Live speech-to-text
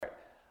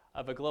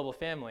of a global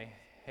family.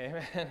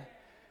 Amen.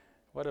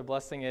 What a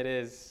blessing it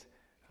is.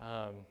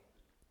 I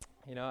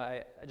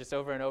just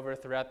over and over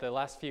throughout the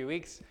last few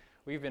weeks,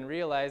 we've been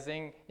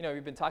realizing,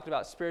 we've been talking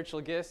about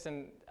spiritual gifts,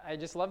 and I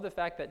just love the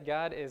fact that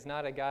God is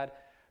not a God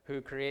who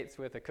creates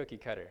with a cookie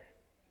cutter.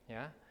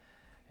 Yeah?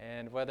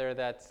 And whether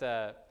that's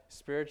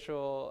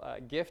spiritual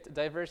gift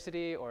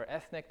diversity or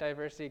ethnic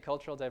diversity,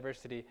 cultural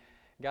diversity,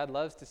 God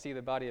loves to see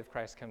the body of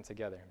Christ come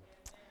together.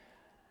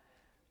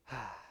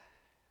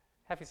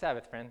 Happy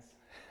Sabbath, friends.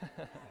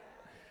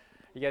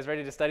 You guys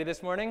ready to study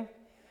this morning?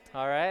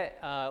 All right.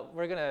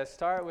 We're going to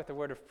start with a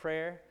word of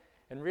prayer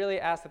and really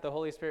ask that the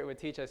Holy Spirit would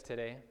teach us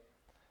today.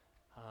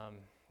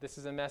 This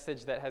is a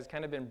message that has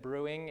kind of been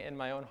brewing in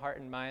my own heart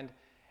and mind.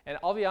 And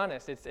I'll be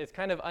honest, it's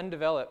kind of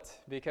undeveloped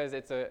because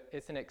it's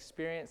an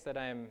experience that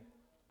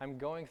I'm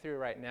going through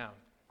right now.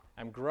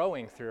 I'm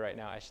growing through right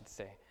now, I should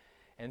say.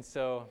 And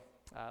so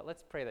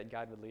let's pray that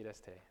God would lead us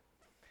today.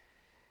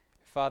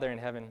 Father in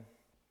heaven,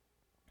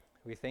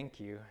 we thank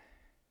you.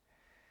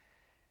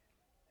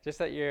 Just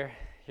that you're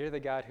the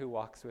God who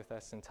walks with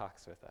us and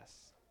talks with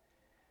us.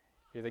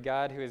 You're the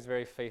God who is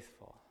very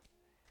faithful.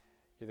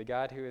 You're the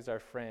God who is our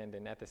friend,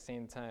 and at the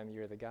same time,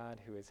 you're the God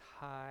who is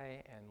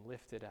high and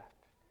lifted up.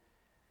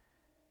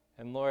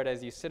 And Lord,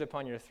 as you sit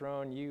upon your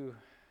throne, you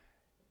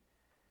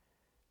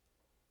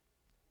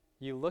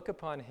look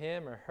upon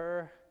him or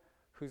her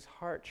whose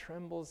heart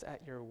trembles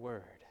at your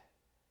word.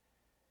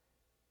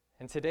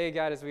 And today,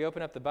 God, as we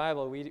open up the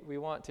Bible, we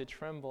want to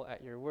tremble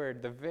at your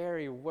word. The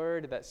very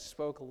word that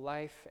spoke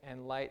life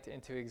and light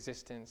into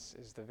existence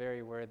is the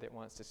very word that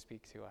wants to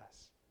speak to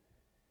us.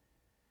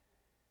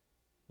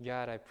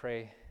 God, I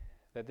pray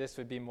that this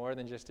would be more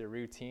than just a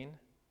routine,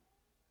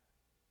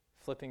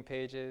 flipping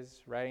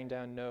pages, writing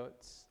down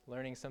notes,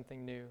 learning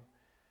something new.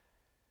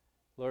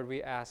 Lord,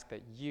 we ask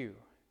that you,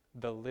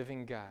 the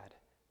living God,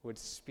 would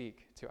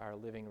speak to our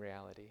living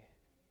reality.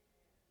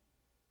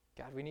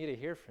 God, we need to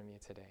hear from you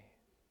today.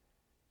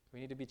 We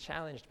need to be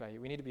challenged by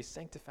you. We need to be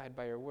sanctified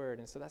by your word.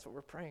 And so that's what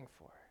we're praying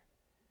for.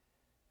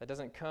 That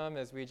doesn't come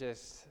as we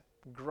just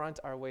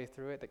grunt our way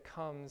through it. That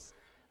comes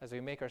as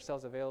we make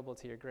ourselves available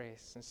to your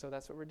grace. And so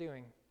that's what we're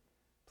doing.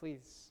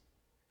 Please,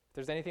 if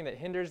there's anything that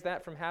hinders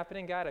that from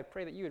happening, God, I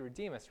pray that you would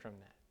redeem us from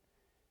that.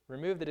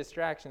 Remove the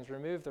distractions,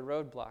 remove the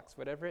roadblocks,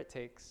 whatever it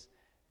takes.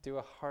 Do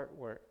a heart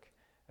work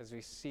as we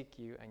seek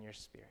you and your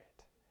Spirit.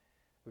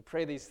 We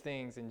pray these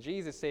things in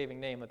Jesus' saving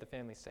name. Let the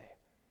family say,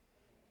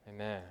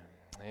 amen.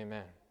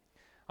 Amen.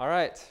 All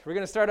right, we're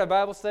going to start our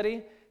Bible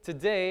study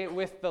today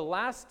with the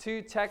last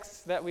two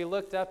texts that we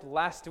looked up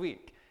last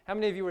week. How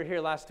many of you were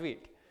here last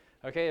week?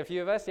 Okay, a few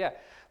of us, yeah.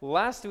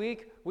 Last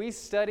week, we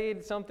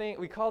studied something,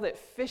 we called it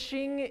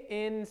fishing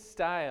in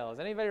style. Does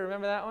anybody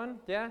remember that one?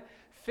 Yeah?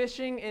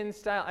 Fishing in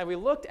style. And we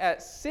looked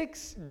at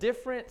 6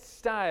 different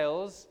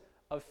styles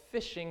of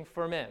fishing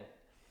for men.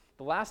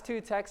 The last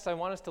two texts, I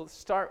want us to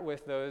start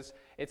with those.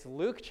 It's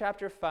Luke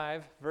chapter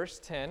 5, verse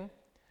 10.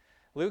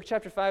 Luke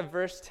chapter 5,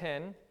 verse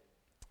 10.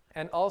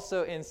 And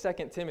also in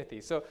 2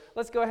 Timothy. So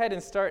let's go ahead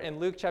and start in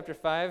Luke chapter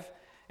 5.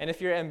 And if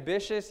you're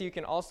ambitious, you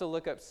can also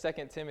look up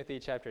 2 Timothy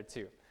chapter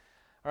 2.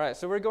 All right,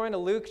 so we're going to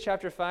Luke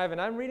chapter 5, and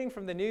I'm reading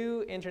from the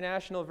New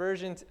International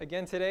Version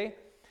again today.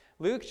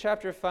 Luke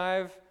chapter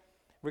 5,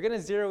 we're going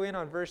to zero in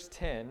on verse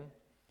 10.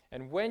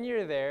 And when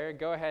you're there,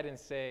 go ahead and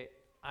say,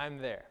 I'm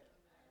there.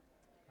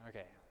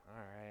 Okay, all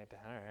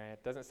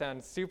right. Doesn't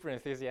sound super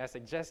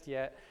enthusiastic just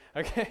yet.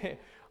 Okay,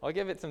 I'll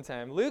give it some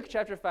time. Luke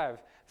chapter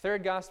 5,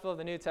 third gospel of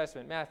the New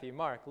Testament, Matthew,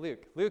 Mark,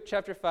 Luke. Luke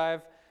chapter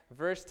 5,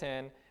 verse 10.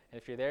 And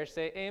if you're there,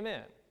 say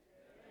amen.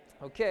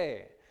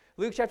 Okay,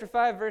 Luke chapter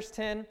 5, verse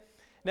 10.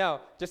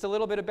 Now, just a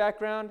little bit of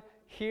background.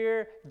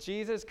 Here,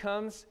 Jesus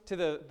comes to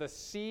the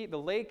sea, the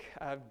lake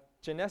of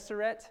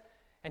Gennesaret,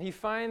 and he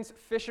finds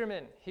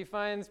fishermen. He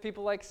finds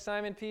people like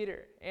Simon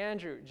Peter,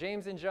 Andrew,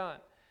 James, and John.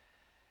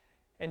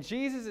 And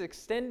Jesus is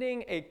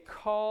extending a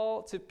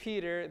call to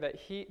Peter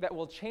that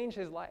will change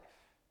his life.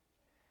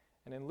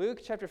 And in Luke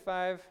chapter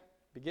 5,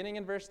 beginning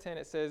in verse 10,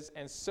 it says,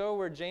 "And so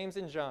were James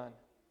and John,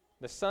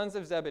 the sons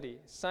of Zebedee,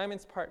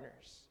 Simon's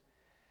partners.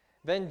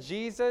 Then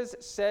Jesus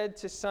said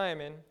to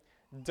Simon,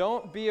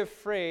 'Don't be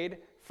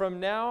afraid.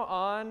 From now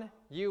on,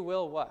 you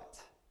will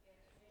what?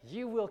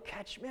 You will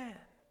catch men.'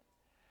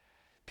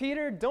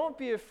 Peter, don't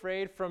be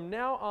afraid. From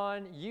now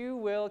on, you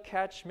will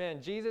catch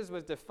men." Jesus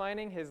was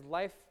defining his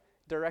life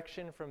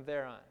direction from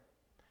there on.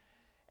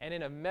 And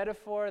in a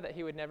metaphor that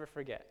he would never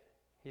forget.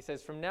 He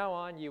says, from now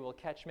on, you will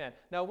catch men.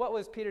 Now, what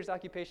was Peter's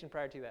occupation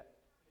prior to that?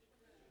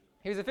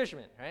 He was a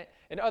fisherman, right?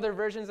 In other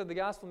versions of the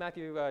gospel,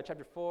 Matthew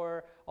chapter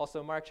 4,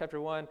 also Mark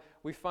chapter 1,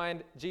 we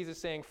find Jesus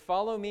saying,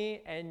 "Follow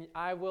me, and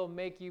I will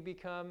make you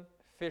become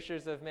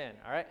fishers of men."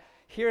 All right?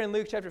 Here in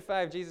Luke chapter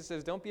 5, Jesus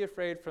says, "Don't be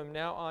afraid. From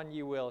now on,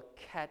 you will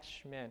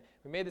catch men."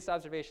 We made this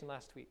observation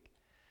last week,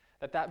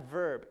 that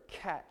verb,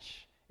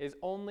 catch, is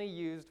only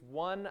used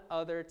one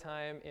other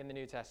time in the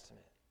New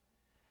Testament.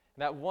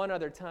 And that one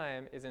other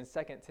time is in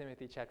 2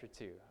 Timothy chapter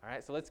 2. All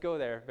right, so let's go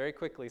there very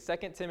quickly.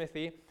 2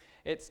 Timothy,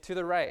 it's to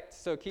the right.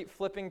 So keep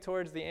flipping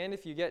towards the end.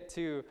 If you get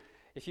to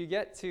If you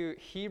get to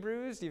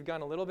Hebrews, you've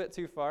gone a little bit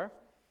too far.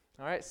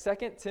 All right,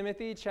 2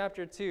 Timothy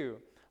chapter 2.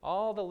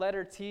 All the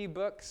letter T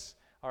books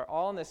are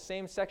all in the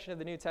same section of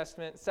the New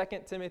Testament. 2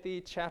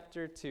 Timothy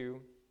chapter 2.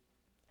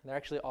 They're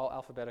actually all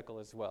alphabetical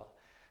as well.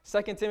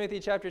 2 Timothy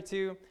chapter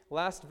 2,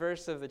 last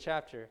verse of the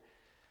chapter.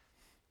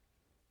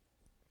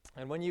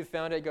 And when you've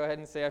found it, go ahead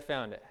and say, I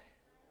found it.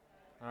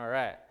 All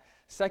right.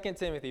 2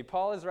 Timothy.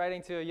 Paul is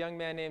writing to a young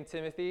man named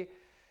Timothy.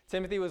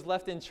 Timothy was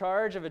left in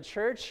charge of a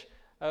church,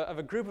 of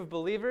a group of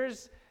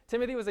believers.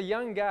 Timothy was a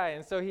young guy,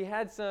 and so he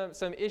had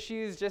some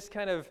issues just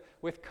kind of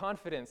with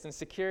confidence and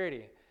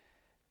security.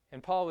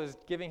 And Paul was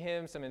giving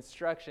him some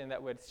instruction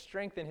that would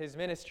strengthen his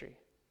ministry.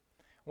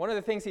 One of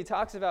the things he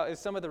talks about is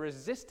some of the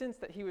resistance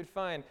that he would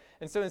find.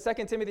 And so in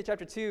 2 Timothy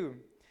chapter 2,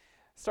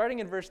 starting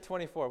in verse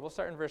 24, we'll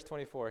start in verse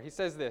 24. He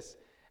says this,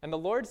 "And the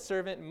Lord's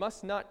servant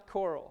must not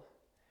quarrel.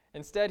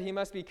 Instead, he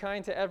must be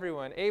kind to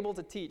everyone, able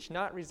to teach,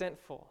 not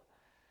resentful."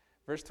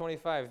 Verse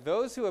 25,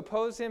 "Those who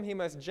oppose him he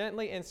must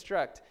gently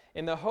instruct,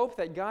 in the hope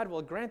that God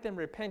will grant them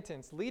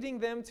repentance, leading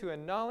them to a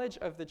knowledge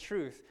of the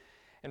truth."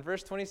 And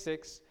verse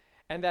 26,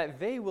 "And that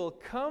they will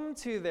come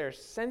to their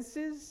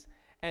senses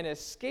and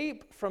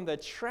escape from the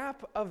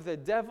trap of the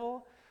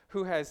devil,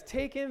 who has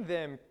taken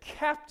them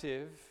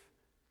captive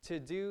to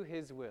do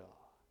his will."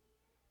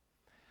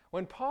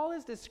 When Paul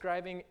is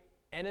describing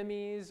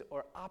enemies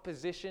or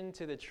opposition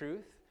to the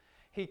truth,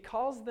 he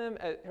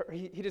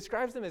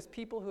describes them as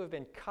people who have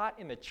been caught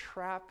in the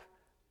trap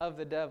of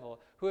the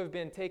devil, who have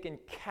been taken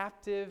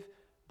captive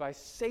by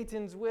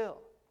Satan's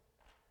will.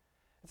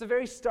 It's a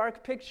very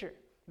stark picture.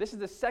 This is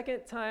the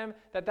second time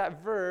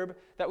that verb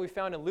that we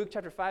found in Luke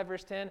chapter 5,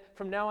 verse 10,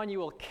 "From now on you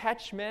will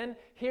catch men."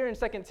 Here in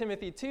 2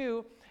 Timothy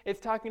 2, it's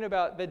talking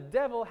about the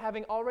devil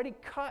having already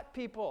caught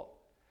people.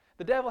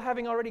 The devil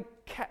having already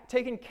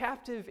taken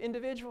captive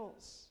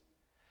individuals.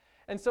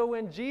 And so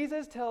when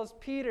Jesus tells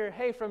Peter,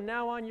 hey, from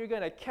now on you're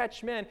going to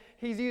catch men,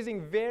 he's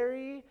using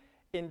very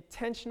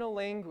intentional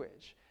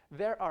language.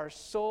 There are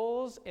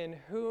souls in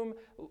whom,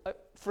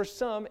 for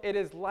some, it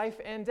is life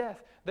and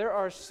death. There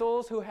are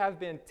souls who have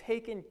been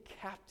taken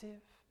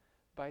captive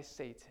by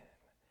Satan.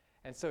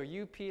 And so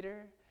you,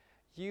 Peter,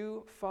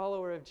 you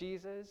follower of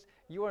Jesus,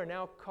 you are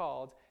now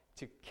called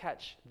to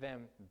catch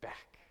them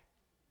back.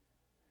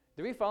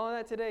 Do we follow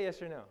that today, yes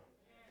or no?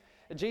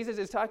 Jesus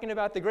is talking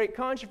about the great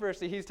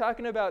controversy. He's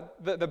talking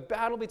about the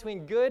battle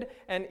between good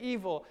and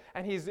evil,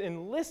 and he's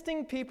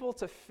enlisting people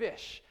to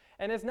fish.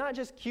 And it's not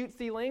just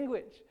cutesy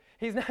language.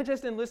 He's not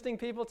just enlisting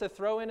people to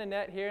throw in a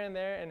net here and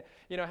there and,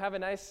 have a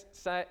nice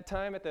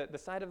time at the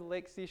side of the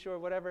lake, seashore,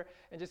 whatever,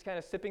 and just kind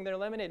of sipping their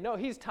lemonade. No,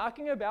 he's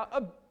talking about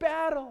a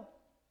battle.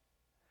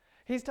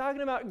 He's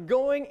talking about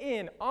going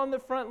in on the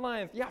front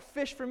lines. Yeah,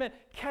 fish for men.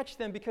 Catch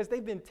them because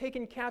they've been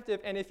taken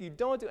captive, and if you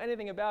don't do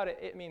anything about it,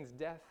 it means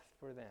death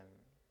for them.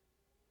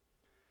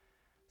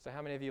 So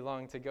how many of you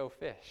long to go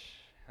fish?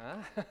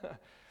 Huh?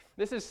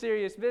 This is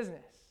serious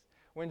business.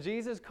 When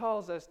Jesus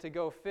calls us to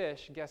go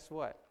fish, guess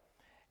what?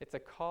 It's a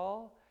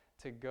call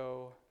to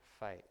go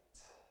fight.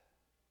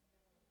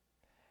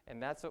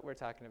 And that's what we're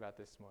talking about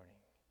this morning,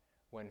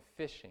 when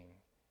fishing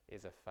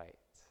is a fight.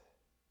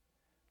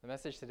 The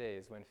message today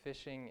is when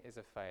fishing is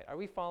a fight. Are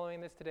we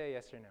following this today,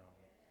 yes or no?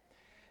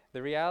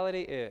 The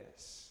reality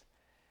is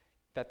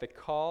that the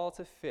call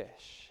to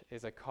fish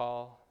is a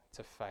call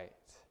to fight.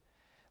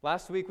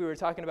 Last week we were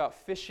talking about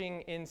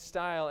fishing in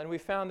style, and we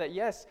found that,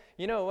 yes,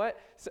 you know what?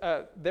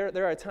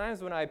 There are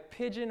times when I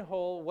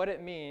pigeonhole what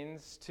it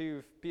means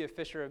to be a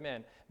fisher of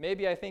men.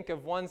 Maybe I think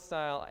of one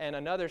style and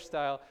another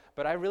style,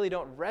 but I really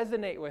don't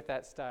resonate with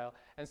that style.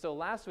 And so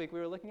last week we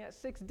were looking at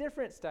 6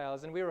 different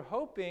styles, and we were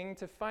hoping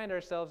to find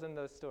ourselves in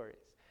those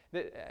stories.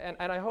 And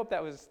I hope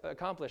that was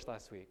accomplished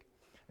last week.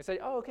 I said,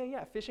 oh, okay,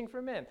 yeah, fishing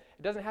for men.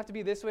 It doesn't have to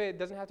be this way. It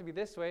doesn't have to be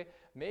this way.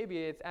 Maybe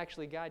it's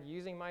actually God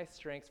using my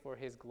strengths for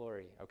his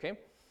glory, okay?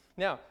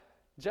 Now,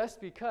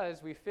 just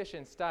because we fish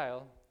in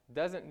style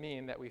doesn't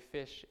mean that we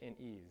fish in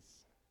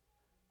ease,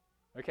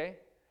 okay?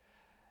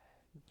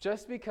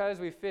 Just because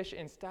we fish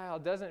in style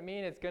doesn't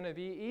mean it's going to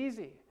be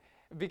easy.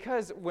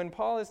 Because when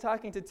Paul is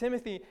talking to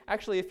Timothy,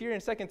 actually, if you're in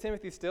 2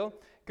 Timothy still,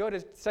 go to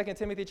 2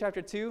 Timothy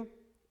chapter 2,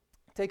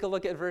 take a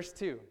look at verse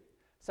 2.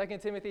 2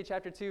 Timothy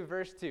chapter 2,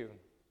 verse 2.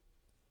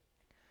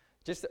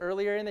 Just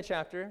earlier in the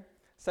chapter,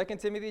 2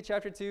 Timothy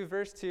chapter 2,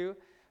 verse 2,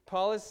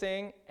 Paul is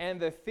saying, "And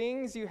the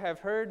things you have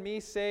heard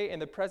me say in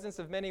the presence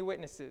of many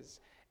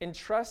witnesses,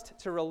 entrust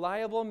to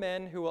reliable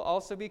men who will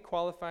also be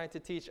qualified to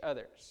teach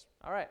others."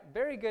 All right,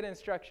 very good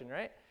instruction,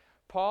 right?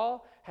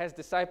 Paul has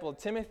discipled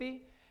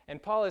Timothy,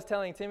 and Paul is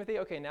telling Timothy,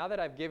 okay, now that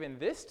I've given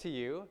this to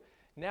you,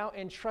 now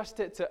entrust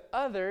it to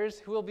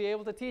others who will be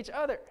able to teach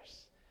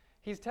others.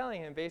 He's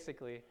telling him,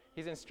 basically,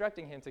 he's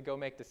instructing him to go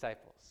make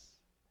disciples.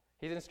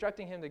 He's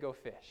instructing him to go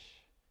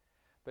fish.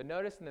 But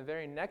notice in the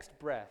very next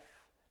breath,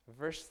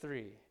 verse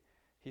 3,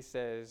 he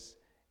says,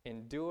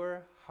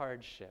 endure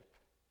hardship.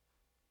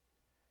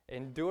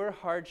 Endure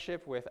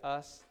hardship with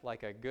us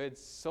like a good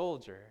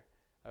soldier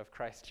of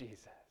Christ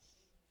Jesus.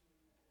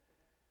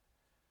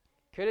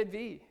 Could it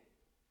be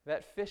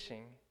that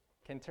fishing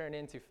can turn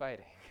into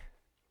fighting?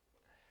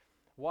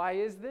 Why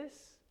is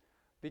this?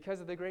 Because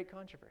of the great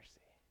controversy.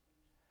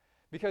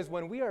 Because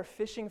when we are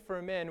fishing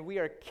for men, we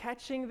are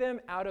catching them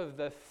out of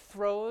the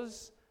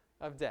throes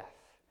of death.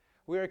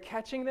 We are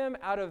catching them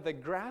out of the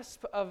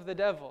grasp of the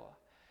devil.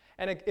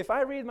 And if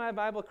I read my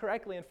Bible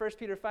correctly, in 1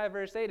 Peter 5,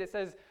 verse 8, it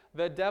says,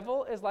 the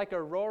devil is like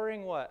a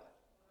roaring what?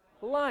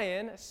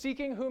 Lion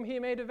seeking whom he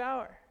may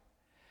devour.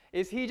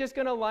 Is he just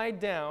going to lie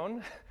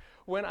down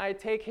when I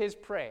take his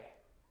prey?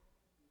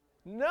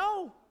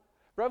 No.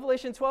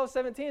 Revelation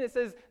 12:17, it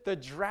says, the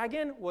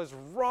dragon was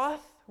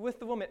wroth with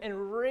the woman,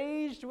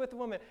 enraged with the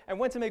woman, and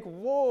went to make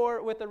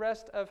war with the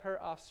rest of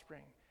her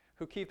offspring,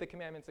 who keep the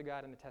commandments of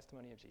God and the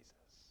testimony of Jesus.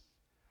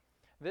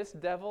 This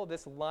devil,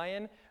 this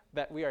lion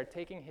that we are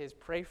taking his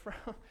prey from,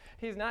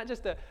 he's not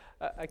just a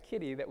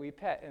kitty that we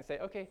pet and say,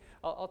 okay,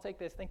 I'll take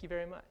this, thank you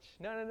very much.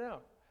 No.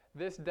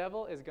 This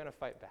devil is going to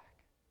fight back.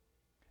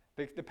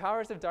 The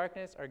powers of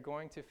darkness are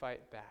going to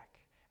fight back.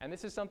 And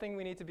this is something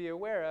we need to be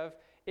aware of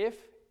if,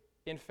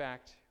 in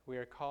fact, we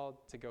are called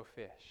to go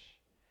fish.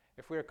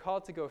 If we are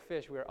called to go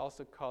fish, we are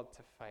also called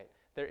to fight.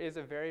 There is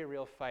a very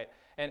real fight.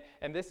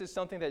 And this is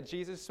something that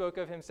Jesus spoke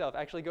of himself.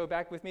 Actually, go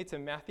back with me to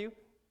Matthew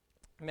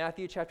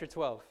chapter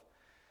 12.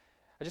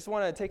 I just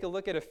want to take a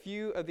look at a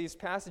few of these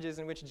passages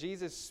in which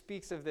Jesus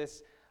speaks of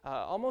this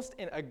almost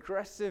in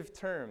aggressive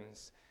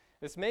terms.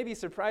 This may be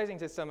surprising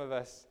to some of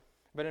us,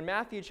 but in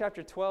Matthew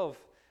chapter 12,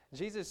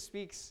 Jesus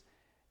speaks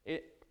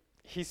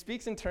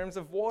in terms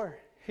of war.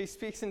 He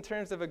speaks in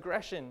terms of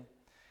aggression.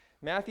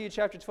 Matthew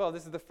chapter 12,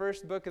 this is the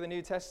first book of the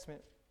New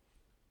Testament.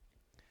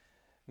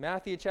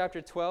 Matthew chapter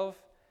 12,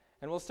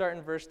 and we'll start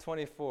in verse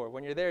 24.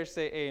 When you're there,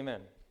 say amen.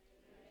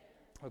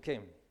 Okay.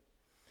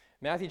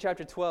 Matthew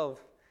chapter 12,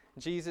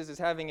 Jesus is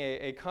having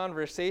a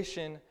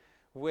conversation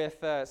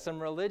with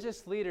some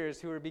religious leaders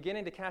who were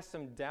beginning to cast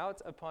some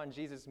doubt upon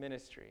Jesus'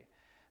 ministry.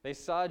 They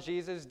saw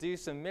Jesus do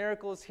some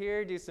miracles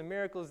here, do some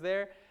miracles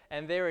there,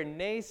 and they were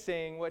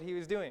naysaying what he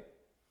was doing.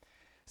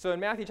 So in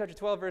Matthew chapter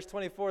 12, verse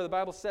 24, the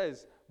Bible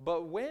says,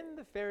 but when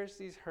the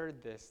Pharisees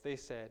heard this, they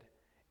said,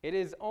 it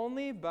is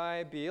only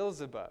by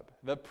Beelzebub,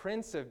 the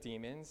prince of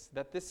demons,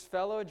 that this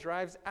fellow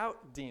drives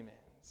out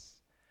demons.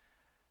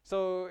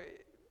 So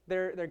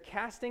they're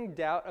casting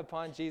doubt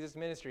upon Jesus'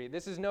 ministry.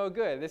 This is no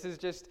good. This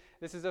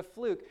is a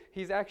fluke.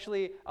 He's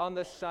actually on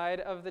the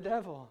side of the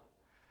devil.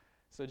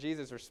 So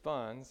Jesus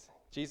responds.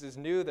 Jesus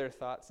knew their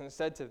thoughts and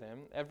said to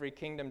them, every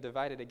kingdom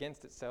divided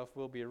against itself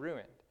will be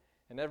ruined,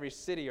 and every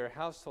city or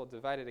household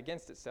divided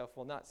against itself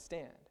will not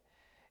stand.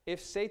 If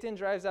Satan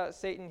drives out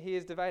Satan, he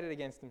is divided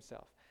against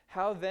himself.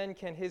 How then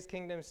can his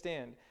kingdom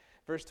stand?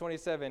 Verse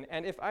 27,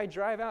 and if I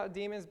drive out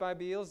demons by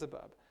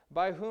Beelzebub,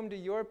 by whom do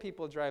your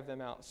people drive them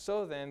out?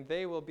 So then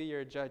they will be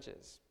your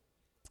judges.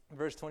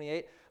 Verse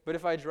 28, but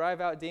if I drive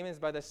out demons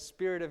by the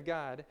Spirit of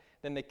God,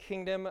 then the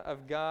kingdom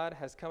of God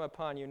has come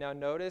upon you. Now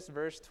notice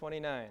verse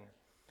 29.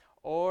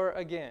 Or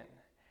again,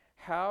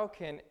 how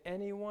can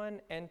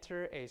anyone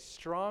enter a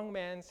strong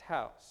man's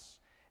house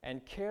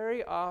and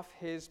carry off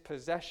his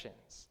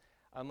possessions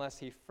unless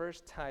he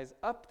first ties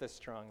up the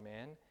strong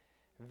man?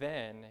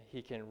 Then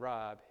he can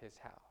rob his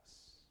house.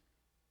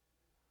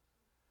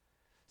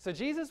 So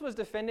Jesus was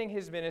defending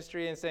his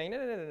ministry and saying,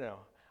 no.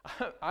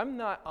 I'm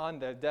not on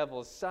the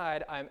devil's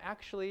side. I'm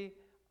actually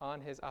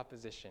on his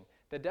opposition.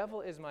 The devil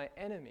is my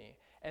enemy.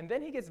 And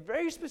then he gets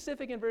very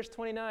specific in verse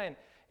 29.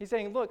 He's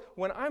saying, look,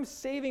 when I'm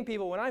saving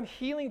people, when I'm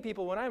healing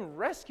people, when I'm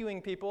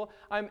rescuing people,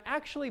 I'm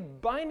actually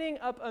binding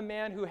up a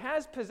man who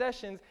has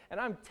possessions, and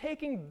I'm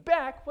taking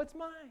back what's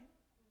mine.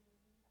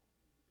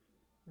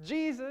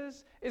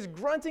 Jesus is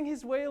grunting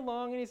his way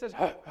along, and he says,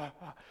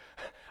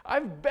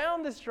 I've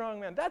bound the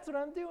strong man. That's what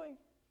I'm doing.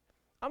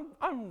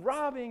 I'm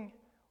robbing.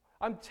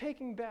 I'm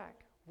taking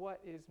back what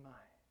is mine.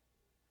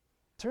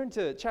 Turn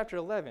to chapter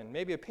 11,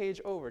 maybe a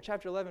page over.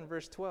 Chapter 11,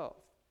 verse 12.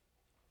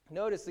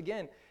 Notice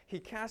again, he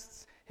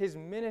casts his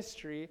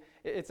ministry.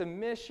 It's a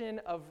mission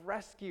of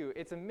rescue.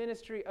 It's a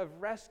ministry of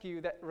rescue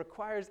that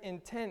requires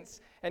intense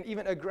and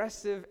even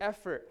aggressive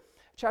effort.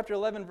 Chapter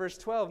 11, verse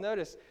 12,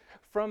 notice,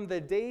 from the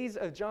days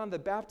of John the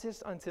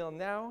Baptist until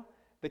now,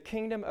 the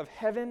kingdom of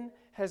heaven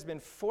has been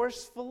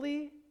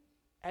forcefully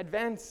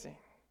advancing,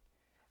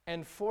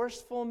 and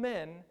forceful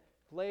men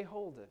lay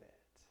hold of it.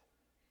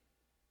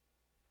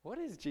 What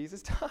is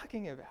Jesus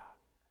talking about?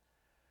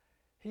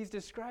 He's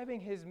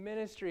describing his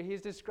ministry,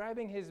 he's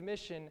describing his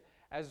mission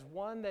as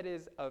one that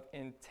is of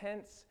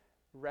intense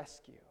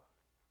rescue.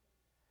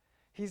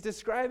 He's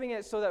describing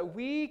it so that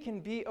we can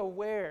be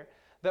aware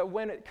that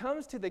when it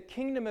comes to the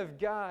kingdom of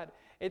God,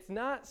 it's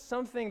not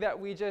something that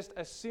we just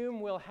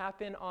assume will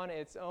happen on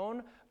its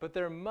own, but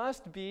there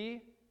must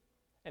be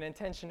an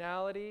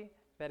intentionality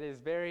that is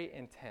very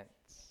intense.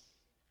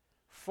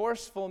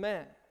 Forceful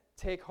men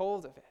take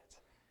hold of it.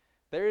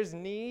 There is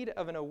need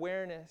of an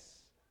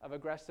awareness of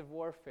aggressive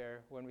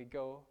warfare when we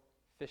go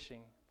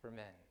fishing for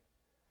men.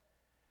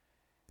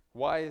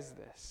 Why is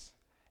this?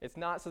 It's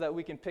not so that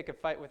we can pick a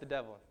fight with the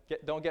devil.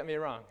 Don't get me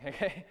wrong,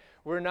 okay?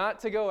 We're not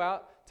to go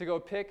out to go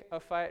pick a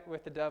fight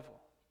with the devil.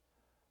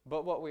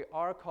 But what we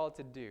are called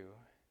to do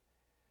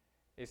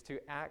is to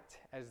act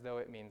as though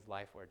it means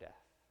life or death.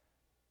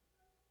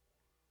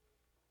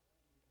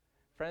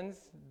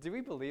 Friends, do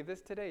we believe this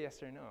today,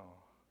 yes or no?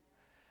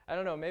 I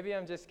don't know, maybe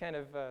I'm just kind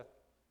of,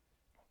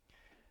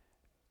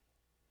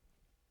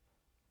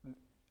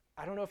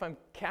 I don't know if I'm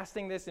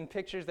casting this in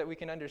pictures that we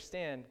can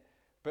understand,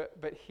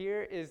 but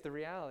here is the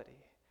reality.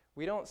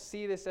 We don't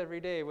see this every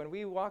day. When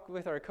we walk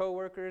with our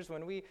coworkers,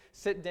 when we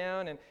sit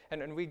down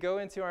and we go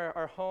into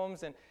our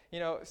homes and,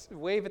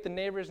 wave at the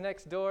neighbors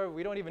next door,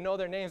 we don't even know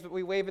their names, but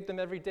we wave at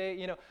them every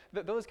day,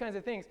 those kinds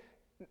of things.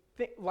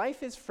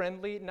 Life is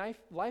friendly,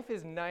 life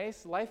is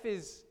nice, life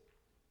is,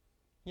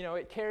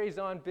 it carries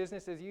on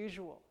business as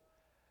usual.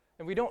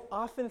 And we don't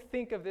often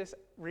think of this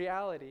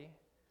reality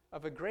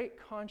of a great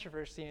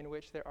controversy in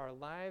which there are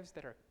lives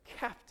that are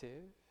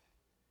captive,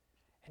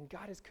 and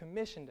God has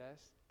commissioned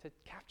us to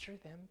capture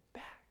them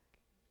back.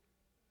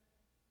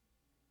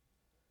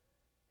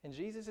 And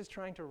Jesus is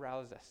trying to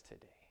rouse us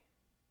today.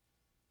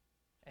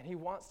 And he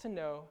wants to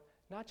know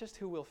not just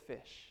who will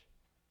fish,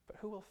 but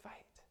who will fight.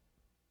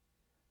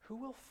 Who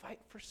will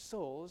fight for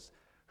souls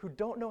who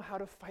don't know how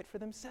to fight for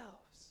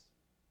themselves?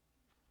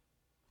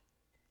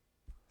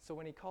 So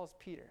when he calls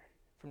Peter,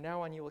 from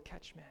now on you will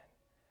catch men.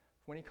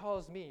 When he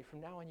calls me, from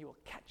now on you will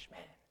catch men.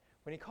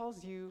 When he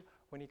calls you,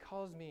 when he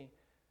calls me,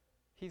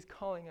 he's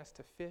calling us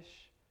to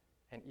fish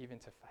and even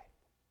to fight.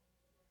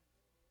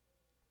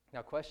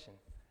 Now question,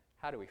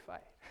 how do we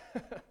fight?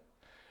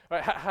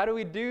 Right, how do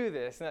we do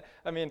this?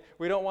 I mean,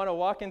 we don't want to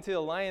walk into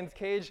the lion's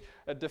cage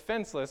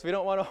defenseless. We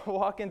don't want to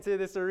walk into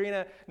this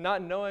arena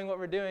not knowing what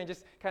we're doing,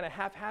 just kind of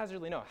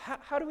haphazardly. No,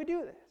 how do we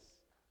do this?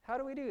 How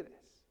do we do this?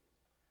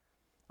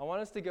 I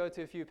want us to go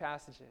to a few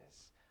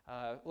passages.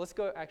 Let's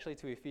go actually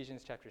to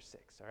Ephesians chapter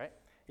 6, all right?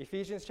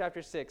 Ephesians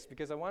chapter 6,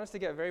 because I want us to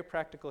get very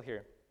practical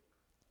here.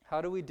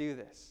 How do we do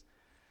this?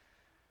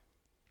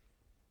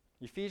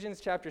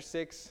 Ephesians chapter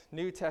 6,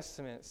 New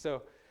Testament.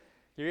 So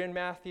you're in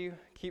Matthew,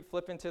 keep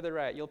flipping to the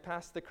right. You'll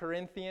pass the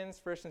Corinthians,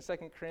 1st and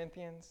 2nd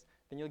Corinthians.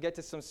 Then you'll get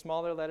to some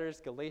smaller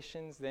letters,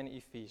 Galatians, then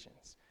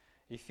Ephesians.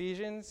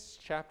 Ephesians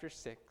chapter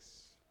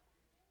 6.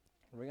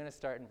 And we're going to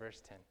start in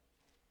verse 10.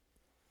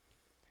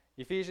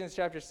 Ephesians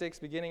chapter 6,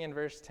 beginning in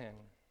verse 10.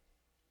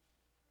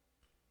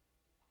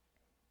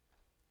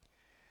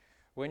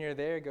 When you're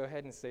there, go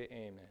ahead and say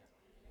amen.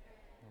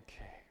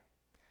 Okay.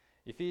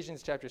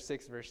 Ephesians chapter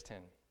 6, verse 10.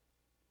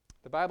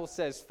 The Bible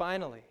says,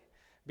 finally,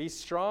 be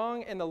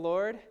strong in the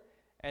Lord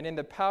and in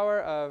the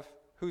power of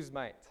whose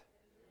might?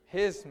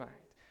 His might.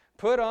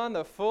 Put on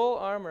the full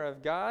armor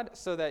of God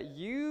so that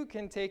you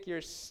can take your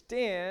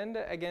stand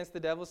against the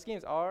devil's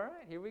schemes. All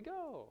right, here we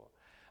go.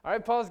 All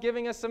right, Paul's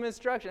giving us some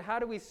instruction. How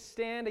do we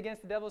stand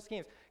against the devil's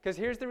schemes? Because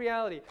here's the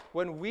reality.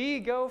 When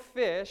we go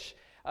fish,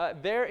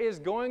 there is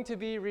going to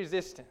be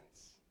resistance.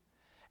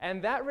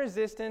 And that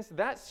resistance,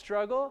 that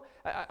struggle,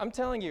 I'm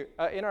telling you,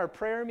 in our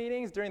prayer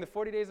meetings during the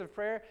 40 days of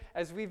prayer,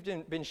 as we've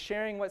been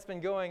sharing what's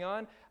been going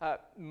on,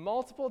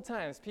 multiple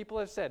times people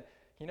have said,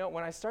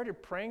 when I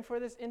started praying for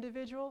this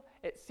individual,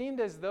 it seemed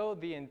as though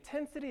the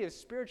intensity of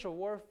spiritual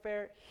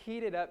warfare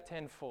heated up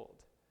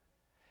tenfold.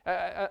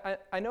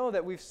 I know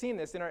that we've seen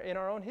this in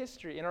our own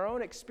history, in our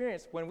own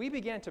experience. When we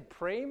began to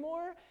pray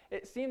more,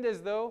 it seemed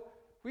as though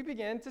we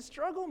began to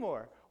struggle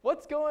more.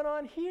 What's going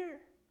on here?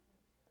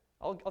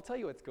 I'll tell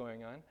you what's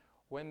going on.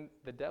 When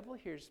the devil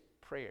hears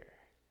prayer,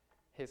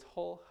 his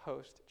whole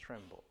host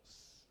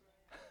trembles.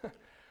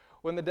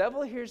 When the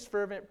devil hears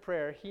fervent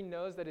prayer, he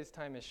knows that his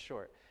time is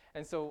short.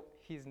 And so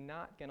he's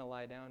not going to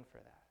lie down for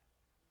that.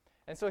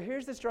 And so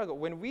here's the struggle.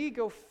 When we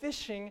go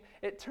fishing,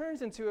 it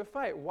turns into a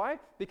fight. Why?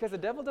 Because the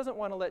devil doesn't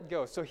want to let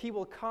go. So he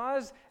will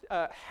cause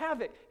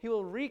havoc. He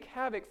will wreak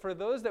havoc for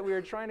those that we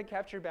are trying to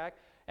capture back.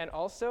 And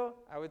also,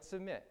 I would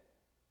submit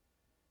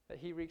that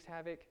he wreaks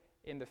havoc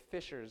in the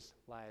fishers'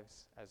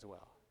 lives as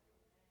well.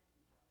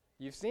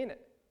 You've seen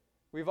it.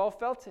 We've all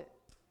felt it.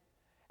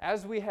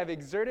 As we have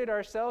exerted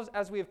ourselves,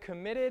 as we have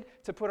committed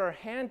to put our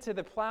hand to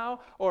the plow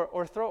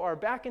or throw our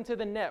back into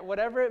the net,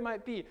 whatever it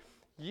might be,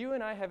 you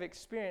and I have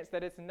experienced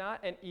that it's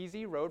not an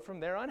easy road from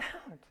there on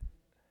out.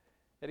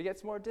 That it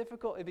gets more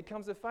difficult, it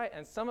becomes a fight,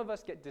 and some of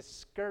us get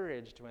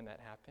discouraged when that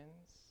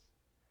happens.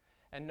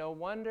 And no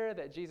wonder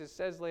that Jesus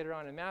says later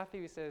on in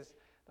Matthew, he says,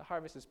 the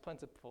harvest is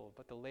plentiful,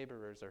 but the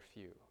laborers are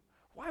few.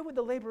 Why would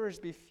the laborers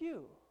be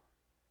few?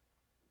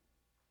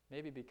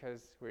 Maybe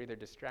because we're either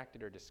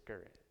distracted or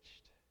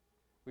discouraged.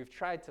 We've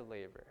tried to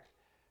labor,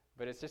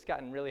 but it's just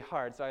gotten really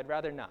hard, so I'd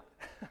rather not.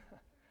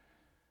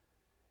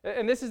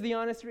 And this is the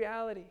honest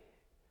reality.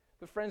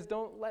 But friends,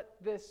 don't let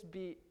this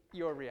be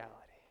your reality.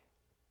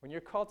 When you're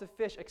called to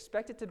fish,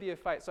 expect it to be a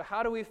fight. So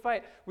how do we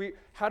fight?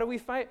 How do we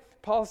fight?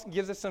 Paul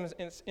gives us some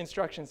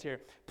instructions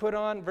here. Put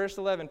on, verse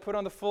 11, put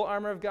on the full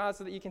armor of God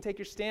so that you can take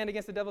your stand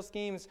against the devil's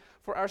schemes.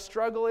 For our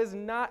struggle is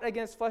not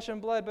against flesh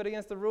and blood, but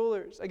against the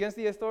rulers, against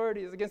the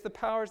authorities, against the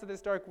powers of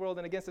this dark world,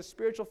 and against the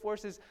spiritual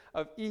forces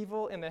of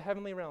evil in the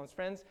heavenly realms.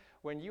 Friends,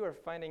 when you are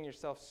finding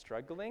yourself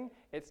struggling,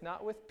 it's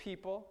not with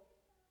people.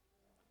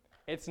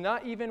 It's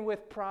not even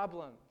with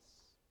problems.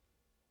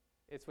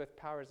 It's with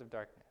powers of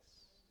darkness.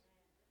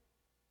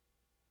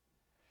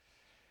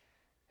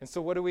 And so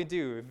what do we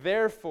do?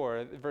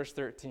 Therefore, verse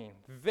 13,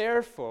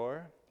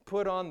 therefore,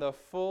 put on the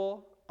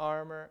full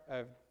armor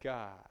of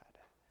God,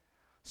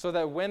 so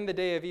that when the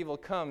day of evil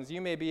comes, you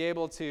may be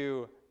able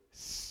to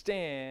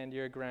stand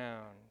your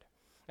ground.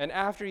 And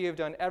after you have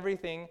done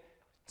everything,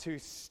 to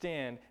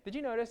stand. Did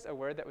you notice a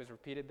word that was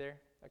repeated there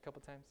a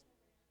couple times?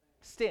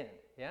 Stand,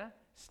 yeah?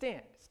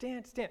 Stand,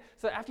 stand, stand.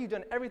 So after you've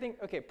done everything,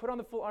 okay, put on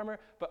the full armor,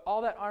 but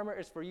all that armor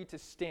is for you to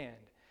stand.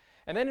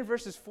 And then in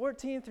verses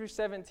 14 through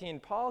 17,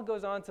 Paul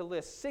goes on to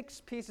list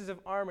 6 pieces of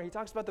armor. He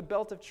talks about the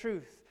belt of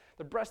truth,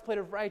 the breastplate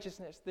of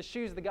righteousness, the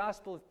shoes of the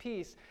gospel of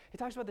peace. He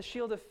talks about the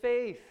shield of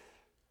faith,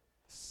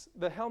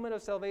 the helmet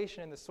of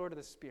salvation, and the sword of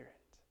the Spirit.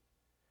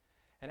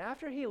 And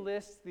after he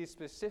lists these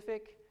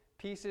specific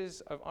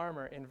pieces of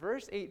armor, in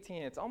verse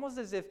 18, it's almost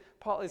as if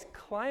Paul is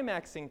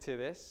climaxing to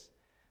this.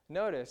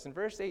 Notice in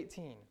verse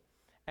 18,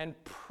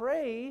 and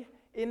pray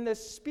in the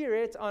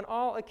Spirit on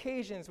all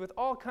occasions with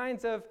all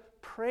kinds of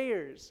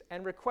prayers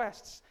and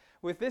requests.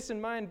 With this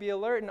in mind, be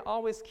alert and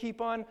always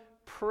keep on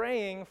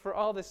praying for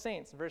all the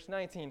saints. Verse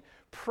 19,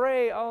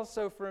 pray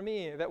also for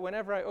me, that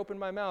whenever I open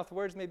my mouth,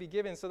 words may be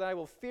given, so that I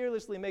will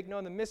fearlessly make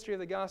known the mystery of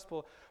the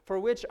gospel, for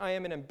which I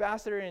am an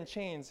ambassador in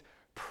chains.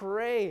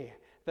 Pray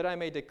that I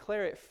may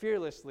declare it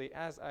fearlessly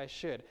as I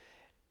should.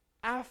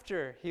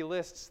 After he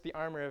lists the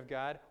armor of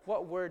God,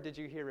 what word did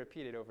you hear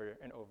repeated over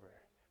and over?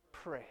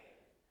 Pray.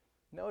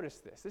 Notice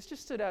this. This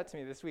just stood out to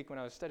me this week when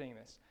I was studying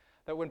this.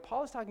 That when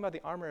Paul is talking about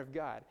the armor of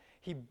God,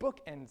 he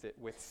bookends it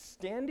with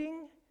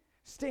standing,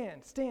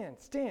 stand, stand,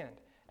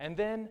 stand, and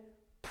then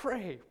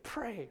pray,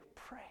 pray,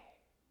 pray.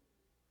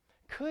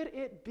 Could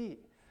it be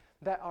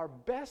that our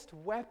best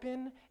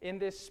weapon in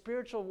this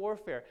spiritual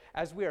warfare,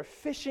 as we are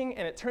fishing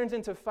and it turns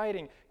into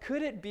fighting,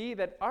 could it be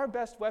that our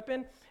best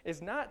weapon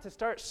is not to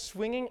start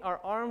swinging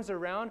our arms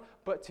around,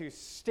 but to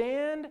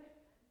stand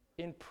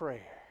in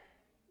prayer?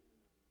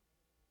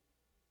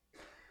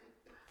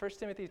 1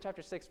 Timothy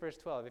chapter 6, verse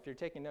 12. If you're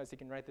taking notes, you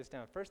can write this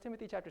down. 1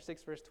 Timothy chapter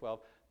 6, verse 12.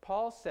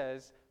 Paul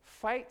says,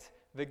 fight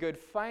the good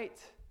fight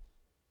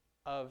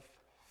of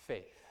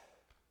faith.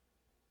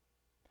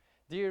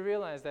 Do you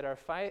realize that our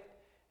fight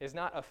is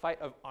not a fight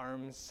of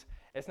arms,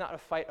 it's not a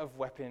fight of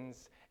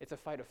weapons, it's a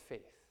fight of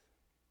faith?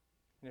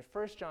 And in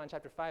 1 John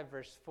chapter 5,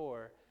 verse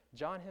 4,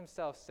 John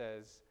himself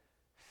says,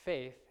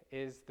 faith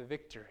is the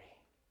victory.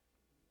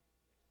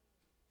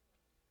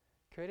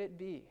 Could it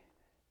be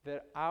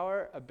that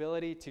our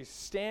ability to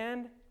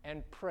stand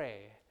and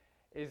pray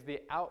is the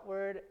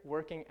outward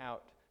working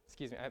out?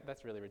 Excuse me,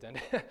 that's really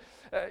redundant.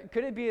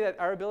 Could it be that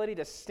our ability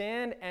to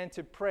stand and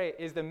to pray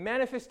is the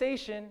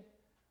manifestation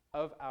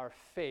of our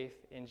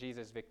faith in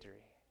Jesus'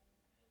 victory?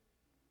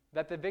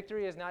 That the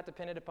victory is not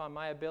dependent upon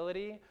my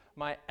ability,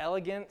 my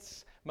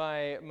elegance,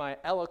 my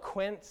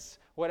eloquence,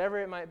 whatever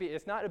it might be.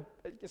 It's not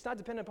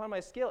dependent upon my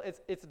skill.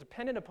 It's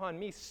dependent upon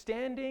me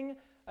standing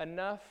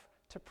enough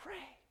to pray.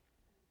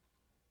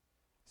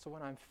 So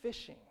when I'm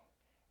fishing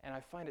and I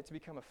find it to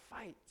become a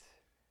fight,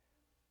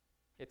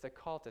 it's a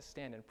call to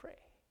stand and pray.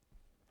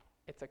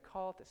 It's a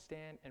call to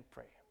stand and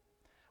pray.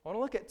 I want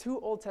to look at 2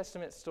 Old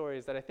Testament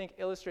stories that I think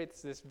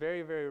illustrates this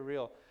very, very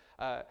real.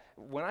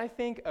 When I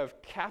think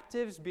of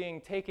captives being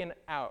taken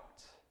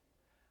out,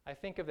 I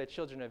think of the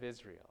children of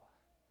Israel.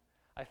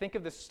 I think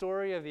of the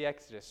story of the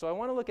Exodus. So I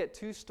want to look at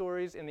 2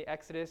 stories in the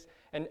Exodus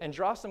and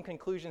draw some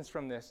conclusions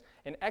from this.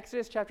 In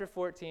Exodus chapter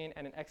 14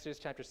 and in Exodus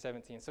chapter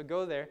 17. So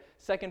go there,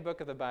 second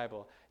book of the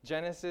Bible.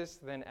 Genesis,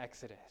 then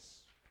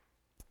Exodus.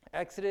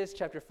 Exodus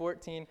chapter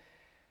 14.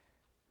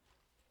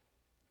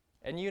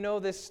 And you know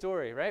this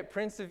story, right?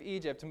 Prince of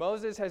Egypt.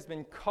 Moses has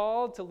been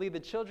called to lead the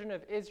children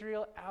of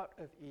Israel out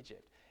of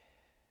Egypt.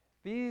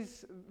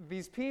 These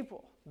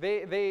people,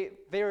 they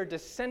are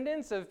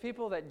descendants of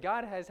people that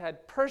God has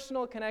had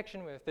personal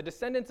connection with, the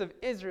descendants of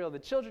Israel, the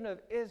children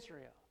of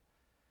Israel.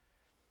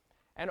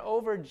 And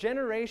over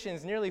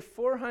generations, nearly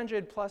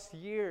 400 plus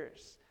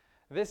years,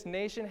 this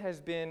nation has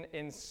been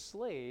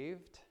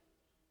enslaved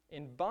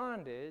in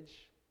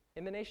bondage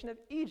in the nation of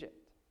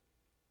Egypt.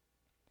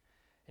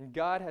 And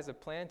God has a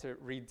plan to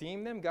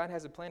redeem them. God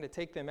has a plan to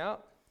take them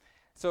out.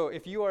 So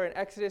if you are in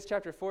Exodus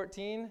chapter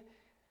 14,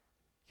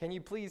 can you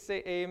please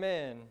say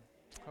amen?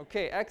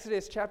 Okay,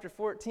 Exodus chapter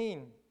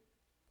 14.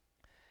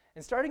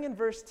 And starting in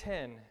verse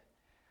 10.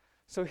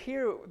 So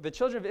here, the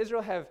children of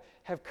Israel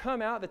have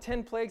come out. The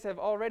 10 plagues have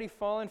already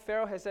fallen.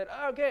 Pharaoh has said,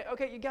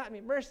 okay, you got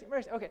me. Mercy,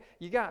 mercy. Okay,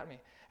 you got me.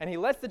 And he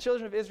lets the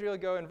children of Israel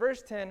go. In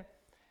verse 10,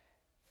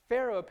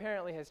 Pharaoh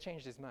apparently has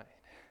changed his mind.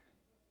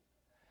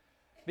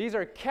 These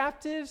are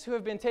captives who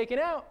have been taken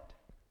out.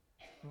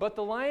 But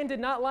the lion did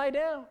not lie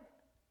down.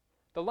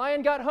 The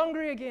lion got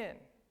hungry again.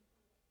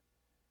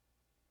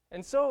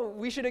 And so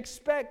we should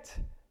expect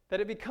that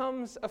it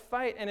becomes a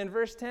fight. And in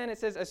verse 10 it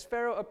says, as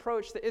Pharaoh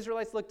approached, the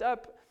Israelites looked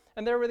up,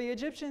 and there were the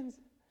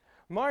Egyptians.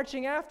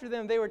 Marching after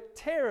them, they were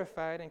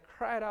terrified and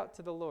cried out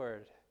to the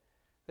Lord.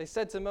 They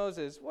said to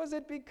Moses, was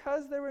it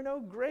because there were no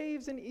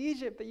graves in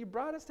Egypt that you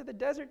brought us to the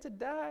desert to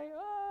die?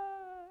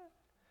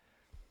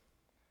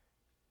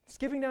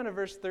 Skipping down to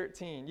verse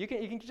 13, you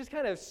can just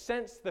kind of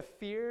sense the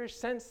fear,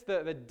 sense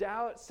the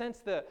doubt, sense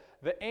the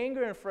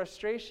anger and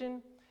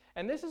frustration.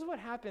 And this is what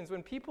happens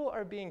when people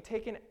are being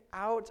taken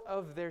out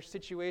of their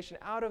situation,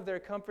 out of their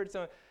comfort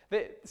zone.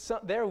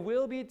 There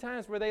will be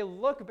times where they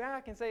look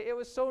back and say, it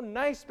was so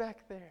nice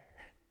back there.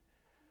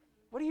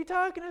 What are you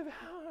talking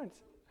about?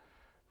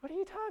 What are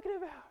you talking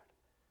about?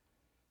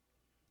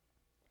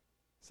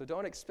 So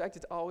don't expect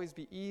it to always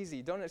be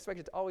easy. Don't expect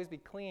it to always be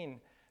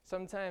clean.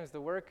 Sometimes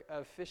the work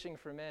of fishing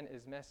for men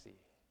is messy.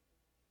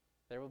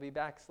 There will be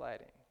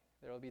backsliding.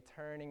 There will be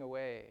turning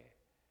away.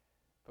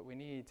 But we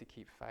need to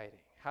keep fighting.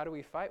 How do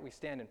we fight? We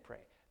stand and pray.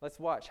 Let's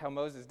watch how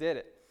Moses did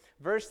it.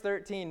 Verse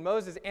 13,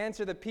 Moses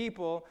answered the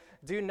people,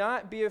 "Do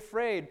not be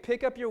afraid.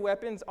 Pick up your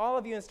weapons, all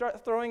of you, and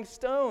start throwing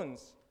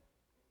stones."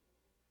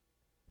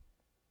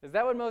 Is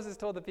that what Moses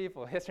told the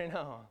people? Yes or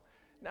no?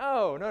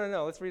 No.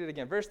 Let's read it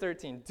again. Verse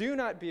 13, "Do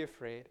not be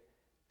afraid.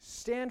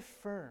 Stand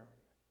firm,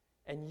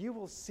 and you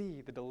will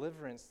see the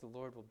deliverance the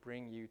Lord will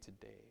bring you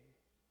today.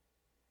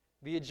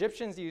 The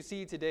Egyptians you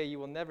see today, you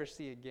will never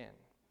see again."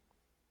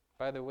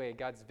 By the way,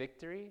 God's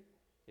victory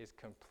is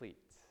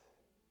complete.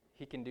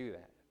 He can do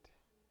that.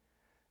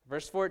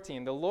 Verse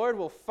 14, "The Lord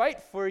will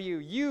fight for you.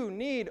 You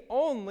need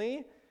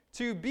only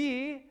to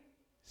be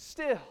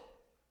still."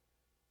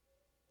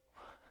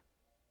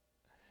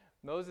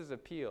 Moses'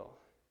 appeal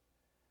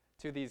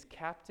to these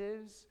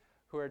captives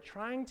who are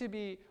trying to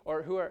be,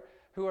 or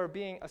who are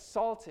being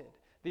assaulted,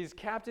 these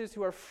captives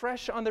who are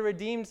fresh on the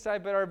redeemed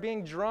side but are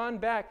being drawn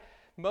back,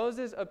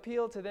 Moses'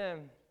 appeal to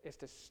them is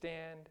to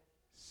stand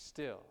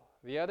still.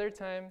 The other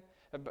time,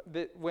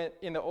 when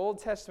in the Old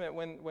Testament,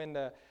 when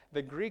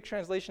the Greek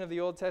translation of the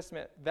Old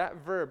Testament, that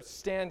verb,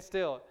 stand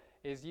still,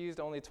 is used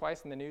only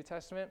twice in the New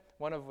Testament,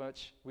 one of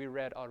which we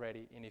read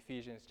already in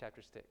Ephesians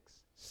chapter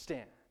 6.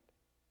 Stand.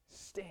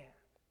 Stand.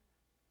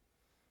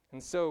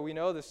 And so we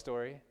know the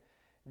story.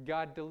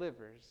 God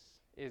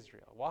delivers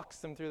Israel, walks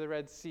them through the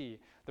Red Sea.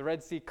 The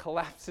Red Sea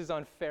collapses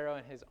on Pharaoh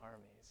and his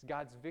armies.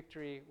 God's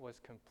victory was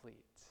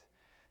complete.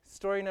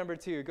 Story number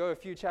 2, go a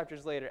few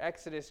chapters later,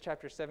 Exodus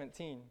chapter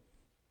 17.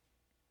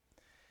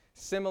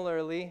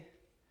 Similarly,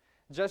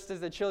 just as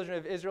the children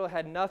of Israel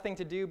had nothing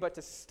to do but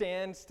to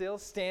stand still,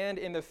 stand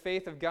in the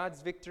faith of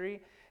God's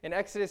victory, in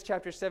Exodus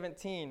chapter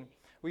 17,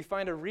 we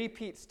find a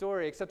repeat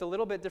story, except a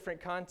little bit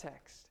different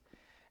context.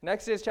 In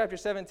Exodus chapter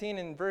 17,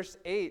 in verse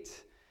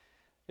 8,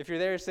 if you're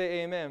there,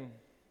 say amen.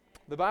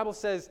 The Bible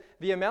says,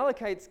 "The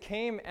Amalekites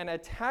came and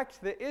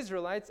attacked the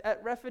Israelites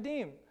at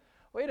Rephidim."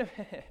 Wait a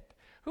minute.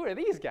 Who are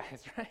these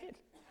guys, right?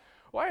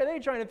 Why are they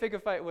trying to pick a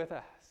fight with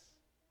us?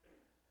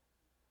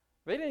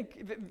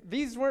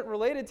 These weren't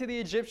related to the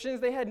Egyptians.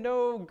 They had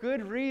no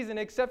good reason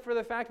except for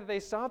the fact that they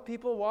saw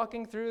people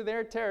walking through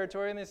their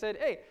territory and they said,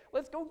 "Hey,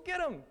 let's go get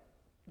them.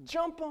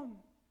 Jump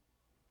them."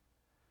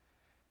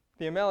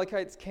 The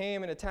Amalekites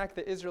came and attacked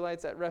the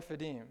Israelites at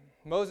Rephidim.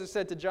 Moses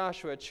said to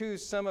Joshua,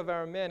 "Choose some of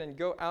our men and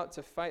go out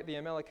to fight the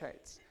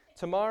Amalekites.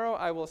 Tomorrow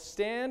I will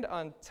stand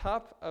on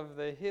top of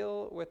the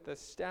hill with the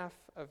staff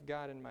of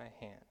God in my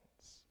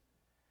hands."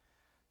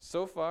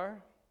 So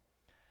far,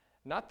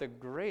 not the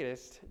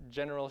greatest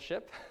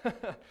generalship.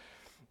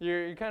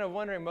 You're kind of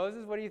wondering,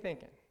 Moses, what are you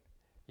thinking?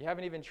 You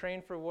haven't even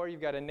trained for war.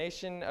 You've got a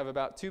nation of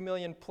about 2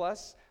 million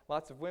plus,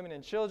 lots of women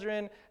and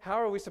children. How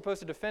are we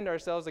supposed to defend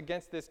ourselves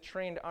against this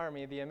trained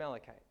army, the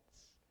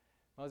Amalekites?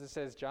 Moses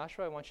says,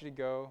 "Joshua, I want you to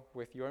go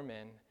with your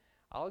men.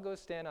 I'll go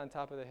stand on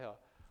top of the hill."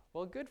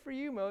 Well, good for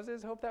you,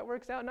 Moses. Hope that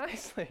works out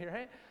nicely,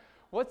 right?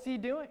 What's he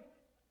doing?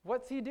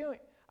 What's he doing?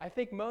 I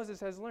think Moses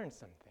has learned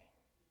something.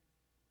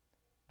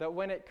 That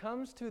when it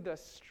comes to the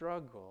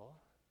struggle,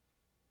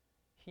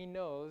 he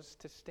knows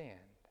to stand.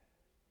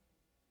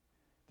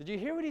 Did you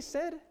hear what he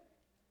said?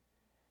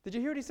 Did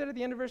you hear what he said at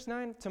the end of verse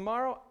 9?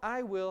 "Tomorrow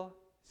I will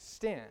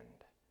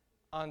stand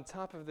on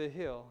top of the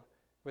hill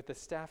with the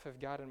staff of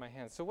God in my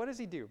hand." So what does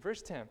he do?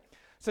 Verse 10.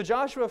 "So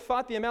Joshua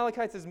fought the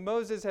Amalekites as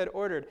Moses had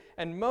ordered.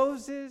 And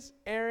Moses,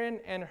 Aaron,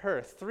 and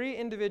Hur," 3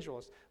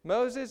 individuals,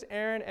 Moses,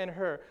 Aaron, and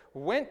Hur,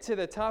 "went to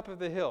the top of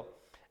the hill.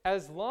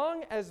 As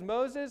long as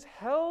Moses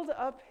held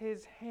up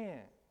his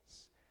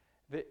hands,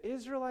 the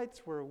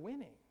Israelites were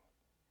winning.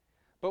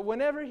 But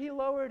whenever he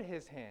lowered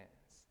his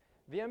hands,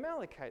 the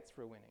Amalekites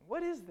were winning."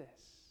 What is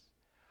this?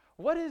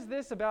 What is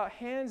this about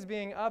hands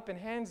being up and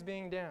hands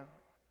being down?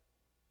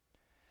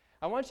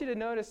 I want you to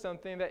notice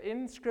something, that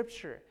in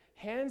Scripture,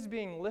 hands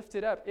being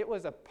lifted up, it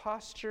was a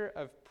posture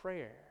of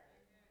prayer.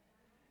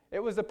 It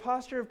was a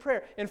posture of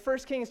prayer. In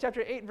 1 Kings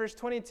chapter 8, verse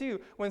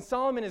 22, when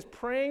Solomon is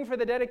praying for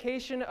the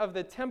dedication of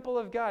the temple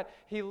of God,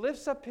 he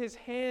lifts up his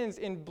hands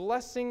in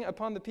blessing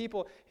upon the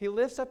people. He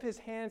lifts up his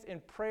hands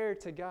in prayer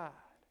to God.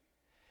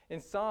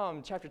 In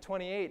Psalm chapter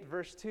 28,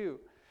 verse 2,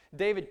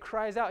 David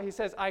cries out. He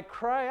says, "I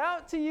cry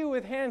out to you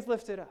with hands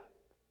lifted up."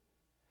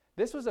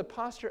 This was a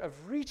posture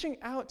of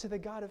reaching out to the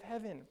God of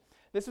heaven.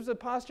 This was a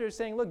posture of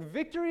saying, "Look,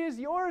 victory is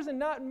yours and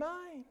not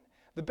mine.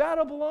 The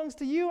battle belongs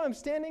to you. I'm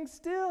standing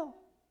still."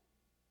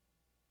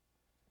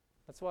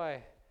 That's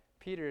why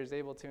Paul is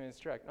able to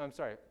instruct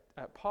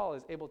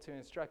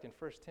in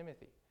 1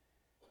 Timothy.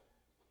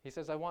 He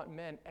says, "I want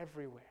men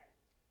everywhere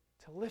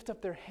to lift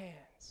up their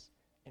hands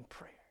in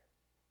prayer."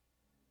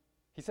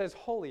 He says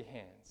holy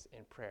hands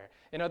in prayer.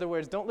 In other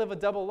words, don't live a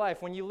double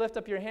life. When you lift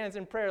up your hands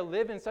in prayer,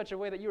 live in such a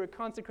way that you are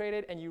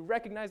consecrated and you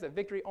recognize that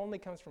victory only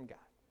comes from God.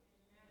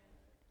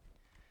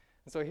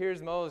 And so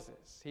here's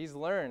Moses. He's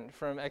learned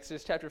from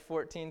Exodus chapter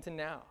 14 to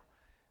now.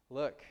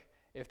 Look,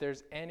 if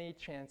there's any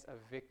chance of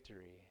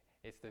victory,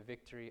 it's the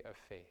victory of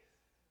faith.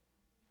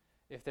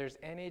 If there's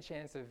any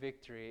chance of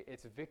victory,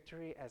 it's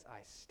victory as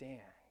I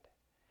stand.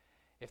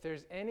 If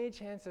there's any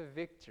chance of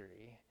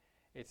victory,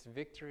 it's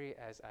victory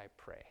as I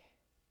pray.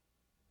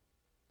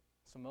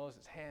 So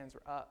Moses' hands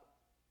were up.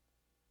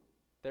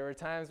 There were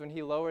times when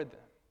he lowered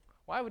them.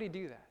 Why would he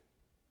do that?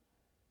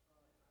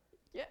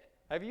 Yeah.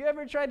 Have you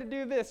ever tried to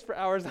do this for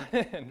hours on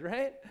end,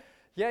 right?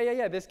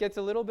 Yeah. This gets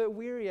a little bit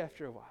weary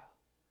after a while.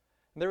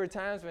 And there were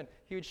times when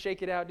he would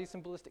shake it out, do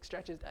some ballistic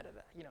stretches,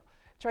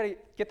 try to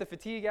get the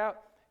fatigue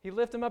out. He'd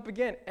lift them up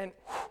again, and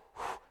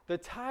the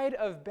tide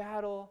of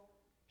battle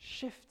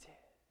shifted.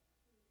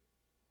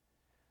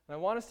 And I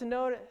want us to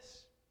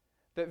notice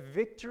that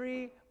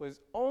victory was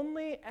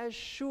only as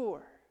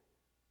sure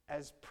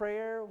as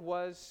prayer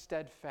was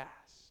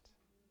steadfast.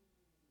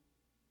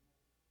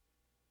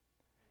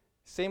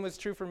 Same was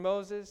true for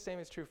Moses, same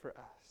is true for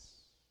us.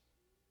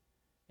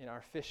 In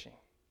our fishing,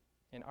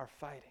 in our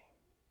fighting,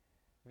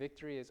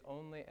 victory is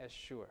only as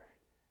sure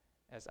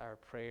as our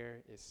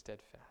prayer is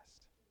steadfast.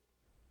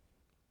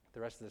 The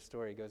rest of the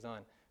story goes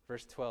on.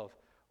 Verse 12,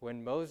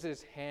 when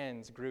Moses'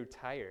 hands grew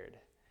tired,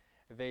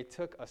 they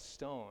took a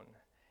stone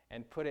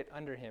and put it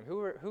under him.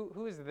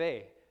 Who is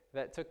they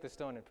that took the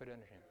stone and put it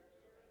under him?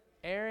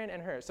 Aaron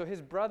and Hur. So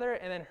his brother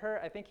and then Hur,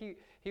 I think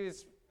he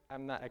was,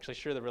 I'm not actually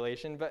sure the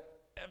relation, but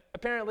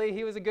apparently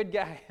he was a good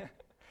guy.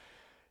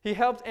 He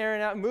helped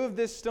Aaron out, moved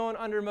this stone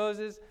under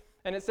Moses,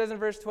 and it says in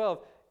verse 12,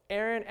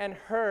 Aaron and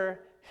Hur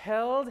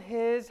held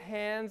his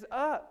hands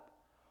up,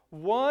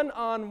 one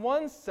on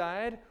one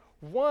side,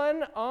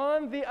 one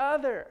on the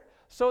other,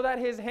 so that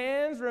his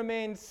hands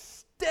remained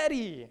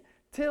steady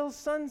till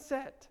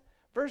sunset.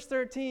 Verse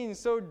 13,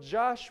 so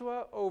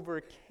Joshua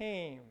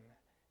overcame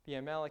the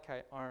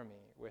Amalekite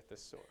army with the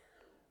sword.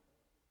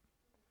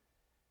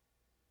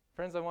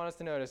 Friends, I want us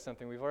to notice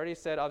something. We've already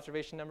said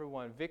observation number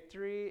 1,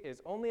 victory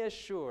is only as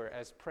sure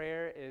as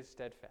prayer is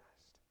steadfast.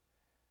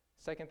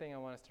 Second thing I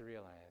want us to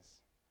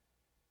realize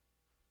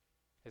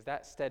is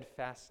that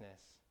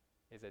steadfastness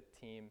is a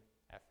team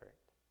effort.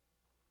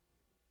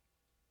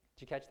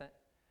 Did you catch that?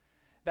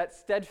 That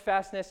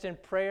steadfastness in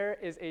prayer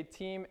is a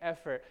team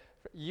effort.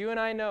 You and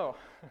I know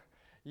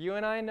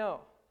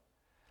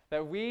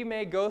that we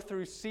may go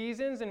through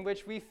seasons in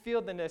which we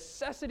feel the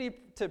necessity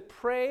to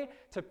pray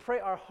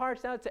our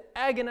hearts out, to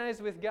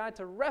agonize with God,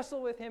 to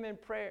wrestle with Him in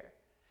prayer.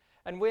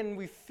 And when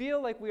we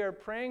feel like we are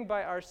praying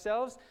by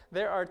ourselves,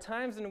 there are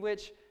times in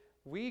which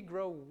we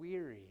grow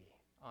weary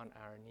on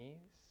our knees.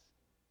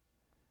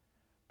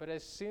 But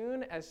as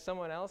soon as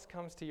someone else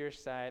comes to your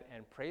side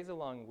and prays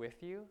along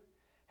with you,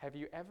 have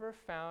you ever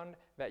found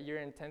that your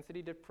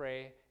intensity to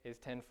pray is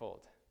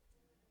tenfold?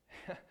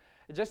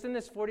 Just in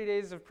this 40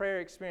 days of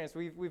prayer experience,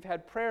 we've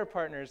had prayer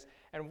partners,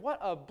 and what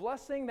a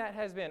blessing that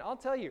has been. I'll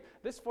tell you,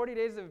 this 40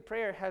 days of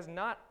prayer has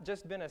not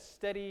just been a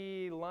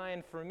steady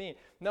line for me.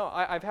 No,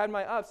 I've had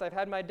my ups, I've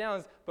had my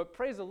downs, but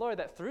praise the Lord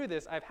that through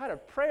this, I've had a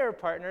prayer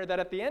partner that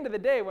at the end of the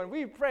day, when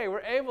we pray, we're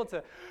able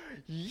to,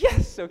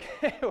 yes,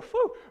 okay,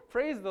 whew,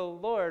 praise the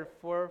Lord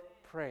for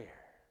prayer.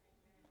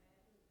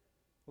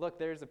 Look,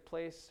 there's a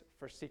place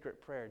for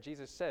secret prayer.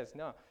 Jesus says,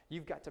 no,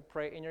 you've got to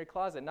pray in your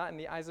closet, not in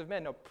the eyes of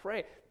men. No,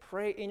 pray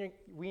in your,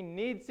 we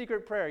need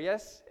secret prayer.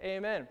 Yes,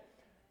 amen.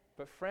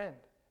 But friend,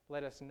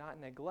 let us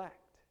not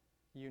neglect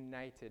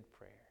united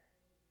prayer.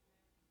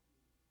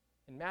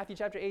 In Matthew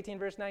chapter 18,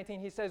 verse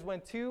 19, he says,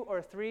 when 2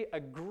 or 3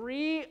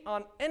 agree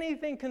on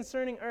anything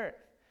concerning earth.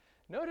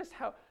 Notice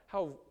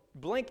how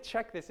blank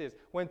check this is.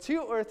 When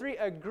 2 or 3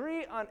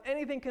 agree on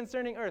anything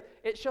concerning earth,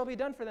 it shall be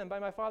done for them by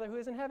my Father who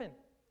is in heaven.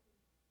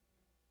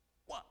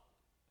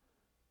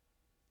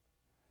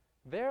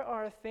 There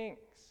are things.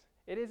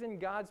 It is in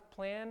God's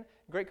plan,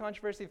 Great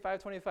Controversy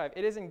 525,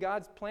 it is in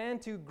God's plan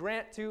to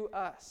grant to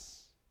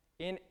us,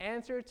 in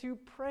answer to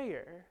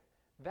prayer,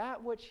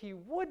 that which He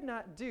would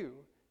not do,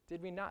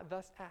 did we not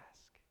thus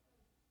ask?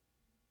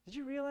 Did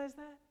you realize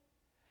that?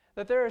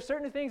 That there are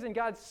certain things in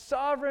God's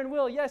sovereign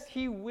will. Yes,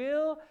 He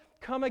will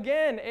come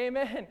again.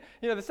 Amen.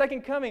 The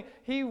second coming,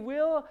 He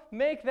will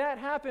make that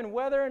happen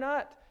whether or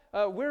not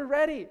we're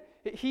ready.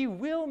 He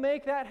will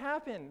make that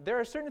happen. There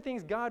are certain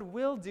things God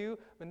will do,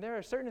 and there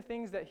are certain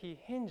things that He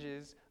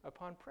hinges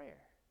upon prayer.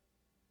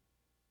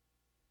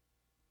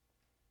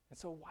 And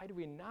so why do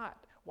we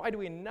not? Why do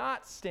we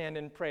not stand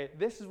and pray?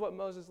 This is what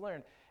Moses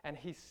learned, and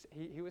he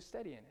was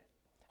steady in it.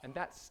 And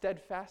that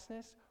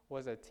steadfastness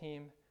was a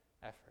team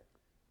effort.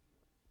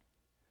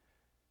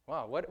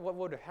 Wow, what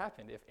would have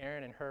happened if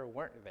Aaron and Hur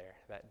weren't there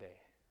that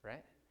day,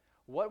 right?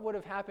 What would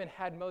have happened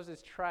had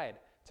Moses tried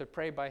to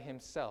pray by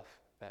himself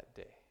that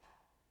day?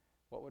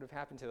 What would have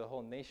happened to the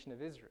whole nation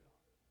of Israel?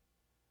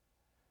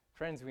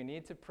 Friends, we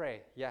need to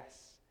pray,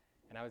 yes.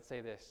 And I would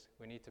say this,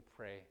 we need to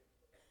pray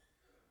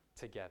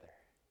together.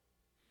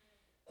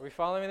 Are we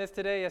following this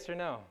today, yes or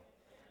no?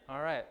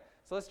 All right.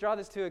 So let's draw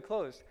this to a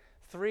close.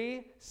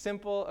 3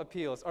 simple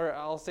appeals, or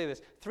I'll say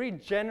this, 3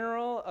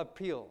 general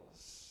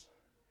appeals.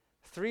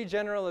 3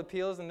 general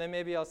appeals, and then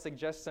maybe I'll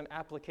suggest some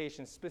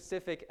applications,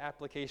 specific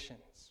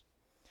applications.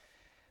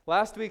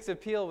 Last week's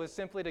appeal was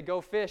simply to go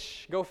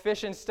fish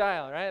in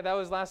style, right? That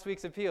was last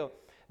week's appeal.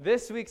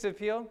 This week's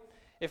appeal,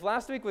 if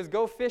last week was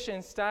go fish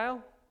in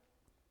style,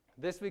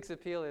 this week's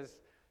appeal is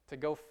to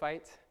go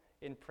fight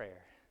in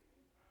prayer.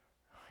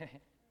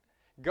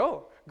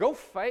 Go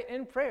fight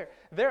in prayer.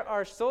 There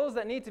are souls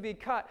that need to be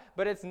caught,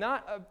 but it's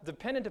not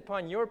dependent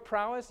upon your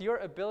prowess, your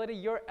ability,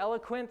 your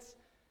eloquence.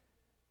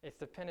 It's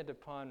dependent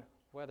upon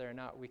whether or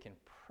not we can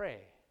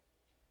pray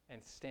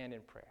and stand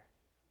in prayer.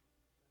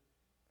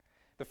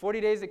 The 40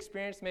 days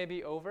experience may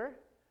be over,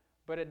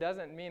 but it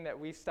doesn't mean that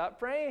we stop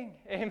praying.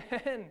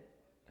 Amen.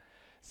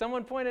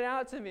 Someone pointed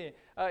out to me,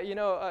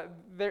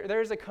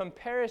 there's a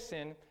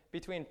comparison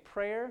between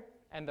prayer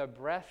and the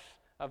breath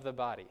of the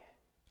body.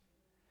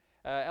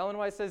 Ellen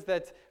White says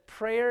that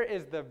prayer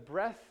is the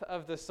breath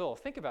of the soul.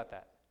 Think about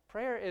that.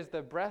 Prayer is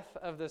the breath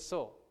of the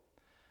soul.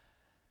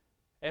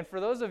 And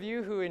for those of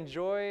you who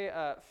enjoy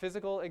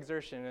physical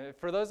exertion,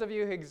 for those of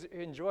you who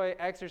enjoy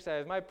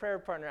exercise, my prayer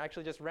partner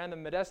actually just ran the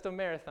Modesto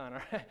Marathon.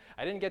 Right?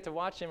 I didn't get to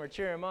watch him or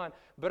cheer him on,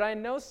 but I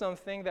know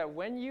something that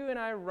when you and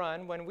I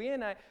run, when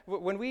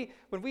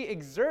we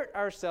exert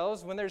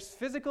ourselves, when there's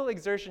physical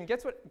exertion,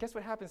 guess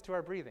what happens to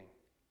our breathing?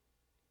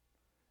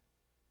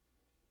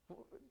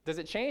 Does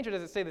it change or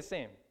does it stay the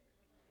same?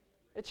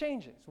 It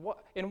changes.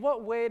 In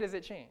what way does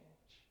it change?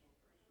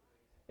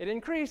 It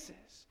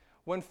increases.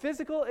 When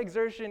physical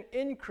exertion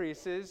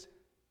increases,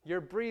 your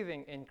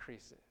breathing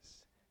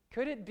increases.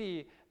 Could it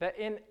be that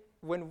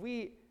when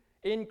we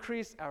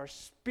increase our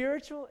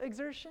spiritual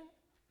exertion,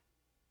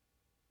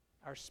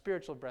 our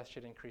spiritual breath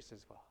should increase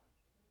as well?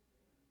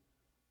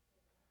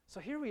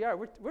 So here we are.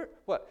 We're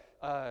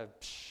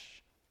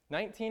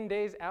 19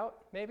 days out,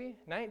 maybe?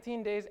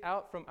 19 days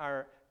out from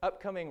our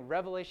upcoming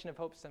Revelation of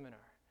Hope seminar.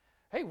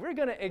 Hey, we're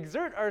going to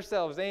exert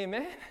ourselves,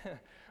 amen?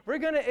 We're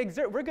going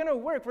to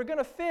work, we're going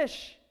to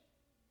fish.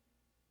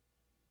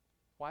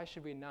 Why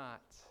should we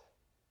not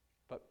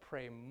but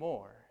pray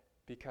more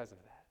because of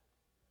that?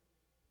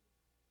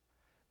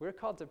 We're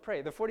called to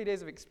pray. The 40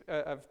 days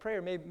of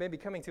prayer may be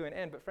coming to an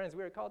end, but friends,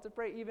 we are called to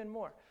pray even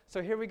more.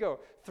 So here we go.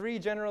 3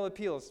 general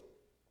appeals.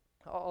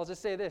 I'll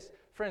just say this.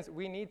 Friends,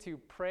 we need to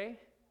pray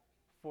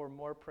for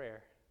more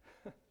prayer.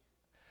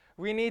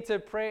 We need to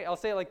pray, I'll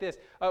say it like this.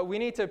 We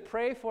need to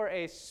pray for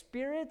a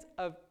spirit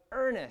of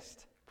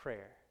earnest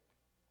prayer.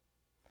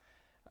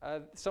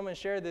 Someone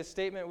shared this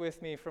statement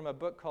with me from a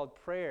book called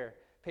Prayer,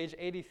 page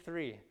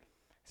 83. It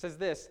says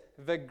this: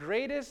 the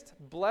greatest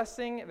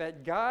blessing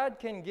that God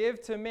can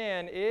give to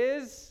man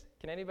is,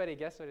 can anybody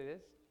guess what it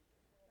is?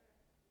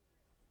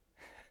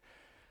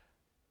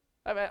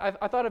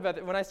 I thought about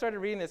it when I started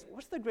reading this.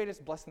 What's the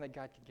greatest blessing that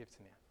God can give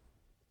to man?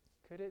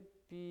 Could it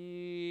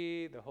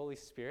be the Holy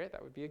Spirit?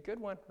 That would be a good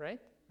one, right?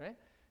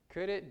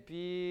 Could it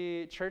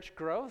be church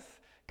growth?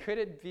 Could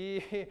it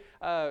be,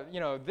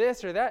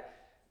 this or that?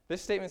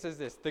 This statement says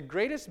this: the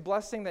greatest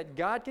blessing that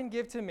God can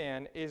give to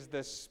man is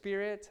the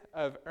spirit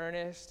of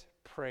earnest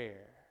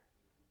prayer.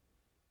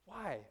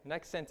 Why?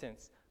 Next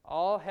sentence.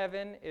 All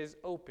heaven is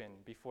open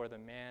before the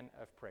man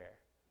of prayer.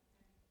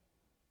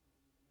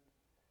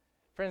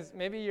 Friends,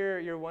 maybe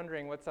you're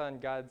wondering what's on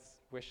God's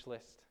wish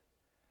list.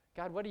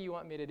 God, what do you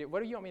want me to do?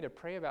 What do you want me to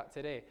pray about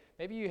today?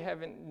 Maybe you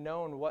haven't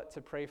known what to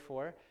pray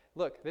for.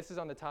 Look, this is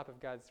on the top of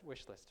God's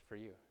wish list for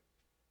you.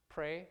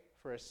 Pray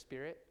for a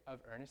spirit of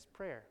earnest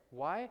prayer.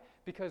 Why?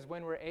 Because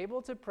when we're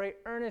able to pray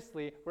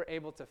earnestly, we're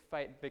able to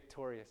fight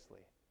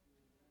victoriously.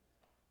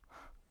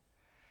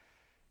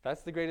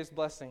 That's the greatest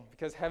blessing,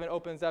 because heaven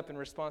opens up in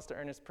response to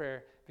earnest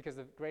prayer, because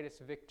the greatest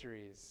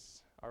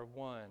victories are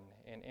won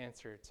in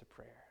answer to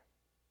prayer.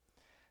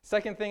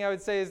 Second thing I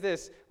would say is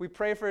this: we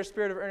pray for a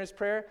spirit of earnest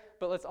prayer,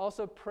 but let's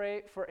also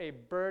pray for a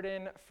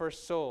burden for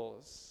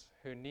souls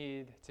who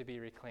need to be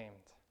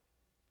reclaimed.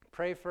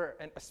 Pray for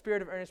a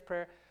spirit of earnest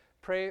prayer.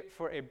 Pray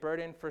for a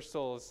burden for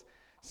souls.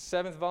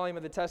 7th volume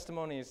of the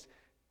Testimonies.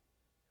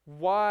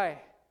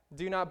 Why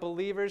do not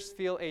believers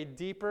feel a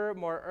deeper,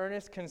 more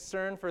earnest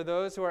concern for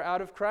those who are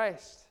out of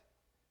Christ?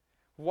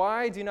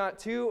 Why do not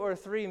 2 or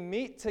 3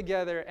 meet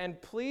together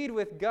and plead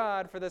with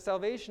God for the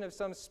salvation of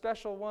some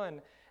special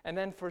one, and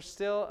then for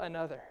still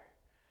another?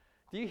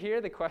 Do you hear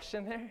the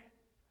question there?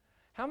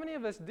 How many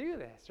of us do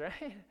this,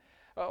 right?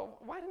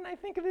 Why didn't I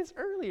think of this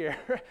earlier?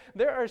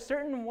 There are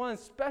certain ones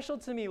special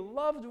to me,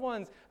 loved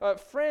ones,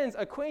 friends,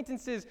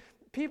 acquaintances,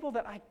 people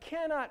that I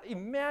cannot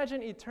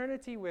imagine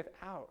eternity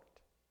without.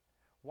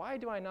 Why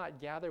do I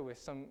not gather with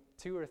some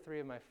 2 or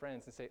 3 of my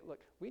friends and say, look,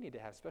 we need to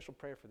have special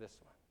prayer for this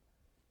one?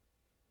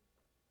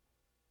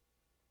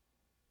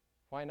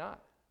 Why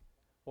not?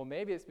 Well,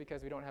 maybe it's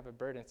because we don't have a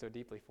burden so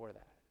deeply for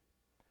that.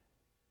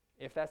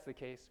 If that's the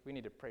case, we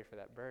need to pray for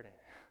that burden.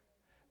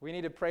 We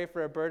need to pray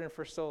for a burden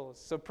for souls.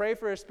 So pray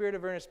for a spirit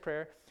of earnest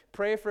prayer.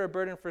 Pray for a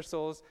burden for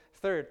souls.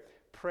 Third,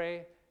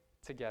 pray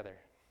together.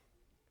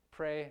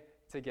 Pray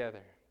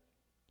together.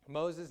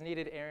 Moses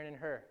needed Aaron and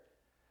Hur.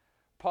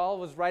 Paul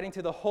was writing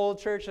to the whole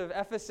church of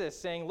Ephesus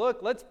saying, look,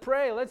 let's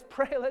pray, let's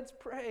pray, let's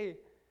pray.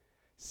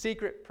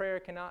 Secret prayer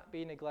cannot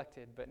be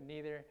neglected, but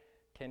neither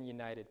can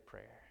united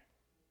prayer.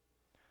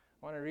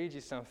 I want to read you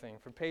something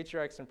from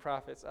Patriarchs and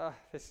Prophets.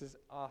 This is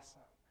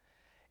awesome.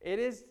 It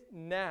is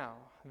now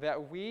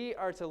that we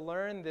are to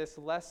learn this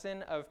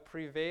lesson of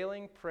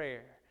prevailing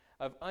prayer,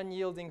 of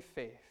unyielding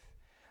faith.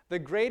 The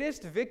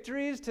greatest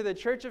victories to the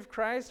Church of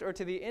Christ or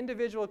to the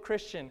individual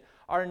Christian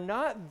are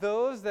not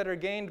those that are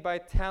gained by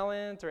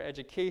talent or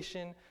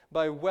education,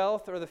 by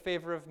wealth or the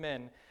favor of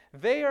men.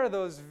 They are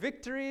those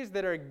victories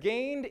that are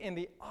gained in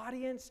the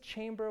audience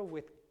chamber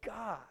with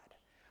God,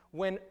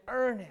 when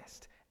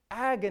earnest,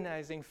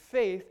 agonizing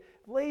faith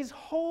lays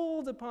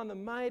hold upon the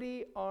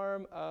mighty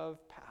arm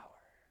of power.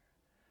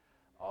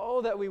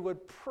 Oh, that we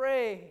would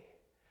pray.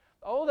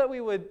 Oh, that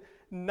we would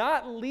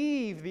not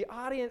leave the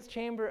audience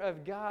chamber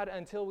of God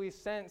until we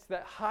sense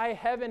that high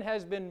heaven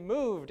has been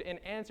moved in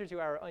answer to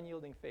our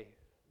unyielding faith.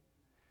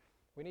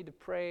 We need to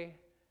pray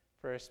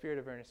for a spirit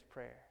of earnest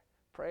prayer,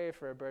 pray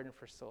for a burden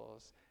for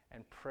souls,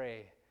 and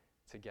pray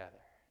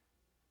together.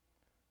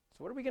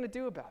 So what are we going to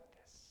do about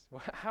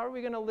this? How are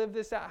we going to live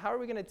this out? How are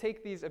we going to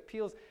take these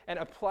appeals and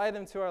apply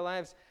them to our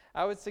lives?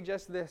 I would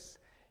suggest this.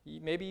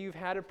 Maybe you've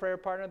had a prayer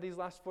partner these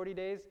last 40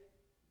 days.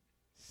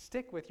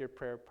 Stick with your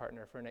prayer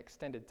partner for an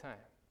extended time.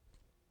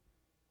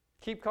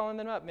 Keep calling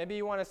them up. Maybe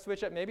you want to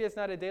switch up. Maybe it's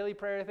not a daily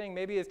prayer thing.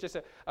 Maybe it's just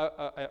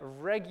a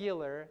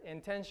regular,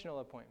 intentional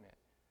appointment.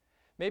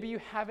 Maybe you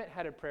haven't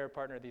had a prayer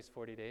partner these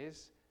 40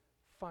 days.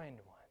 Find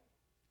one.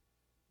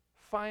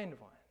 Find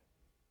one.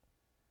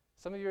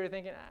 Some of you are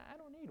thinking, I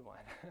don't need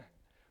one.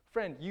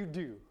 Friend, you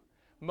do.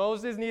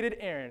 Moses needed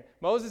Aaron.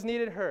 Moses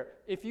needed her.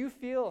 If you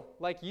feel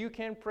like you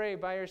can pray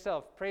by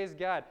yourself, praise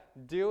God,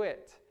 do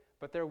it.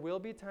 But there will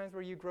be times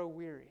where you grow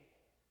weary.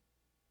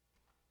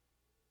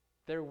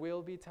 There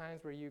will be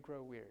times where you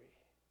grow weary.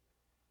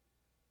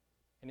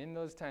 And in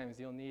those times,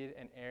 you'll need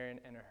an Aaron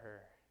and a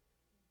Hur.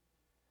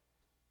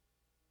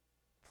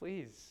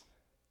 Please,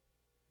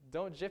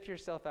 don't gyp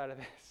yourself out of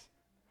this.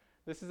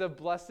 This is a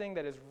blessing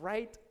that is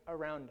right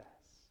around us.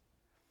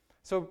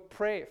 So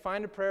pray,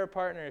 find a prayer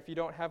partner if you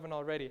don't have one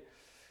already.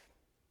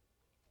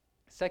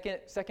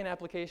 Second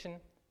application,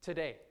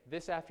 today,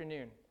 this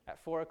afternoon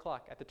at 4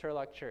 o'clock at the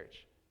Turlock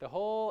Church. The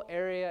whole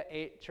Area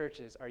 8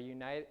 churches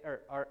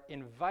are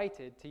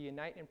invited to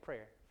unite in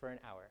prayer for an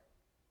hour.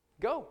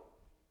 Go.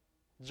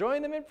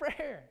 Join them in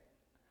prayer.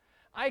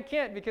 I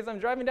can't because I'm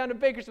driving down to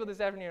Bakersfield this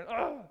afternoon.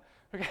 Oh,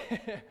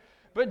 okay.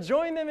 But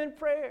join them in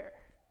prayer.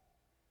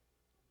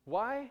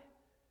 Why?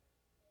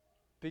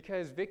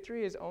 Because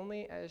victory is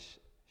only as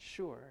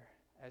sure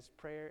as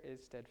prayer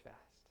is steadfast.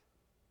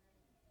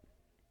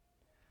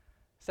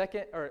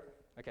 Second.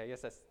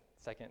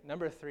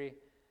 Number 3,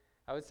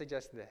 I would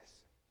suggest this.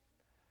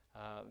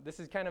 This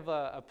is kind of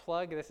a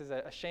plug. This is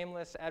a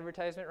shameless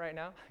advertisement right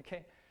now.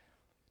 Okay,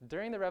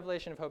 during the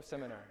Revelation of Hope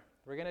seminar,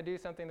 we're going to do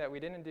something that we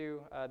didn't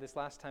do this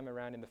last time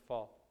around in the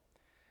fall.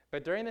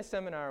 But during the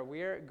seminar,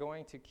 we are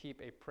going to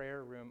keep a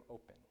prayer room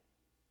open.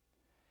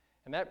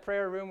 And that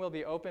prayer room will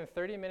be open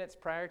 30 minutes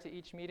prior to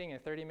each meeting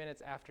and 30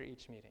 minutes after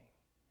each meeting.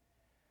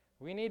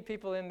 We need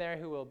people in there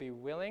who will be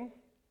willing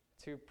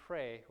to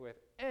pray with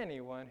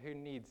anyone who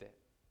needs it.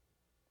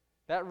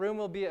 That room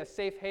will be a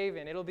safe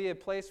haven. It'll be a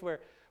place where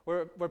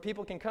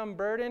people can come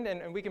burdened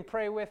and we can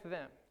pray with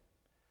them.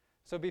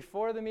 So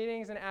before the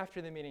meetings and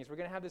after the meetings, we're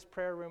going to have this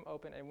prayer room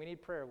open, and we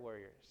need prayer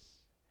warriors.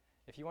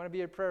 If you want to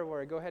be a prayer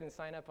warrior, go ahead and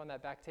sign up on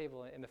that back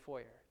table in the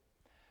foyer.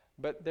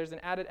 But there's an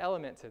added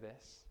element to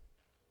this.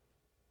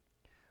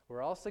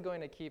 We're also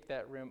going to keep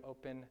that room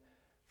open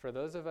for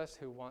those of us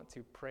who want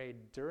to pray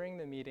during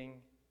the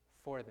meeting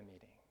for the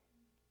meeting.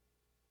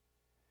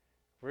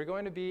 We're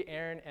going to be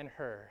Aaron and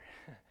Hur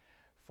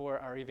for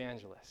our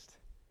evangelist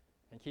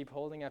and keep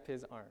holding up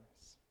his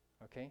arms,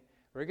 okay?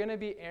 We're going to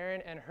be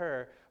Aaron and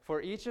Hur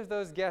for each of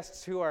those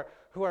guests who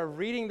are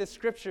reading the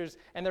scriptures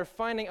and they're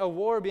finding a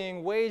war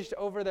being waged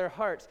over their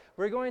hearts.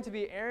 We're going to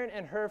be Aaron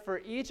and Hur for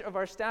each of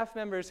our staff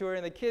members who are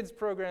in the kids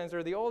programs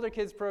or the older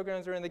kids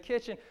programs or in the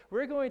kitchen.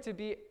 We're going to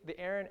be the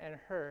Aaron and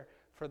Hur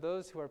for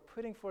those who are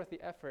putting forth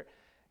the effort,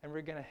 and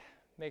we're going to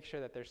make sure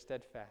that they're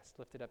steadfast,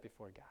 lifted up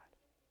before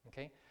God,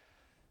 okay?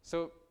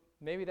 So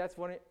maybe that's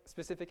one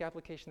specific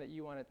application that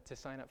you want to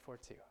sign up for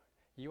too.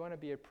 You want to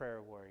be a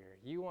prayer warrior.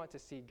 You want to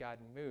see God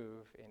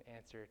move in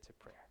answer to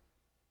prayer.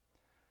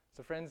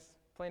 So friends,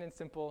 plain and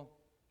simple,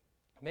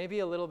 maybe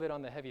a little bit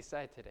on the heavy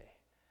side today.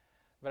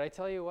 But I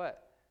tell you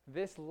what,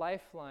 this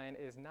lifeline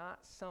is not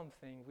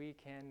something we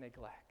can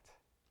neglect.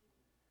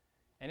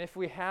 And if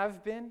we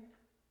have been,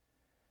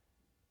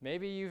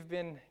 maybe you've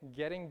been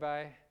getting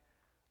by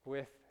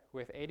with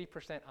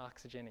 80%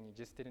 oxygen and you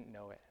just didn't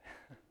know it.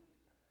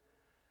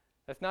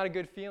 That's not a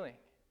good feeling.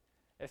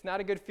 It's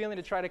not a good feeling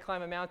to try to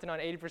climb a mountain on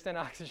 80%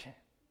 oxygen.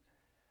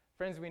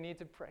 Friends, we need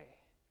to pray.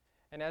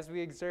 And as we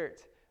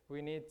exert,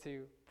 we need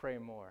to pray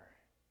more.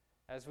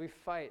 As we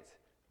fight,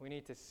 we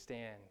need to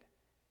stand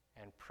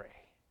and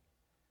pray.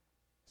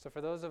 So for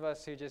those of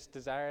us who just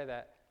desire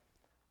that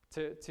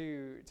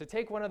to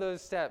take one of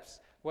those steps,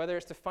 whether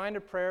it's to find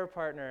a prayer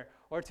partner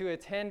or to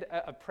attend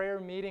a prayer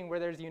meeting where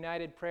there's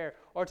united prayer,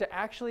 or to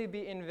actually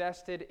be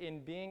invested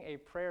in being a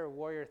prayer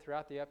warrior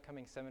throughout the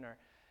upcoming seminar.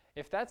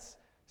 If that's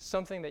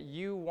something that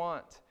you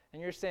want,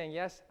 and you're saying,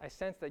 yes, I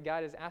sense that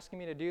God is asking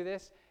me to do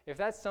this, if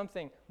that's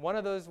something, one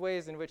of those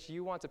ways in which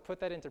you want to put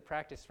that into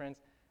practice, friends,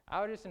 I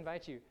would just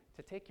invite you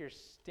to take your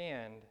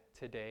stand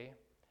today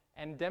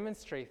and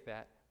demonstrate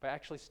that by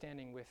actually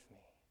standing with me.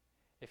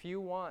 If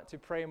you want to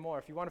pray more,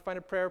 if you want to find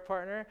a prayer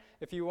partner,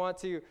 if you want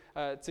to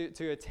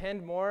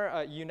attend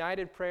more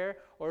united prayer,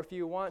 or if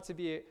you want to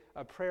be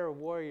a prayer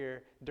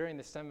warrior during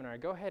the seminar,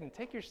 go ahead and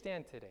take your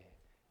stand today.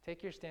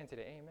 Take your stand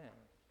today. Amen.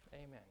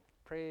 Amen.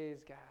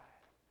 Praise God.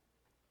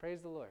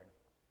 Praise the Lord.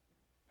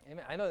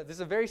 Amen. I know that this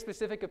is a very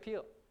specific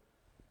appeal.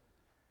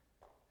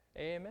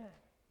 Amen.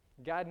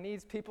 God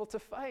needs people to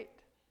fight.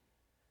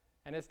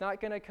 And it's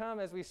not going to come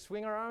as we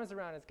swing our arms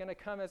around. It's going to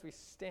come as we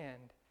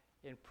stand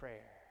in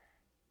prayer.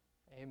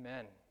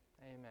 Amen.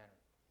 Amen.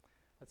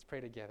 Let's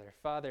pray together.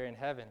 Father in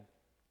heaven,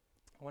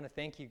 I want to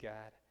thank you,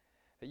 God,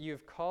 that you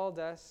have called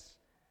us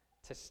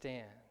to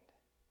stand.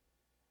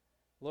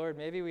 Lord,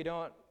 maybe we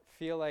don't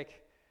feel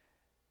like,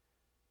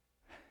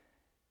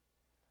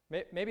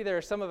 maybe there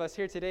are some of us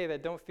here today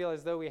that don't feel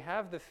as though we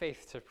have the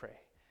faith to pray.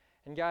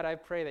 And God, I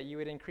pray that you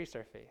would increase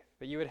our faith,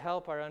 that you would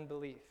help our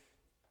unbelief.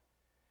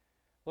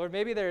 Lord,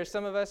 maybe there are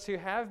some of us who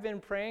have been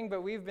praying,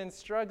 but we've been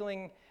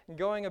struggling and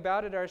going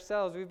about it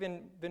ourselves. We've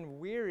been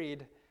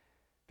wearied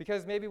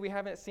because maybe we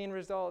haven't seen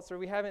results, or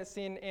we haven't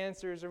seen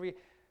answers, or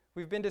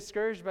we've been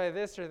discouraged by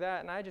this or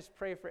that. And I just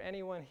pray for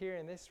anyone here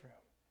in this room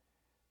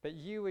that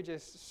you would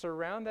just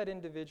surround that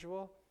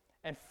individual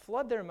and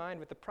flood their mind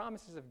with the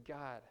promises of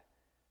God,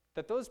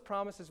 that those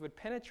promises would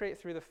penetrate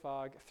through the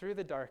fog, through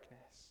the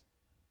darkness.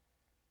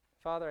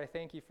 Father, I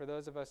thank you for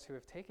those of us who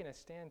have taken a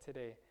stand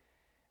today.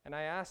 And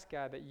I ask,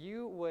 God, that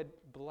you would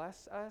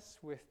bless us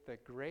with the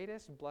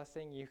greatest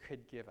blessing you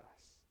could give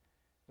us,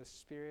 the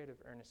spirit of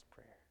earnest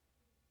prayer.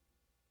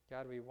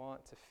 God, we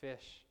want to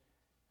fish,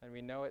 and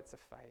we know it's a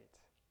fight.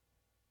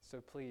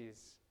 So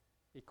please,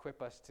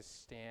 equip us to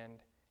stand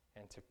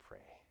and to pray.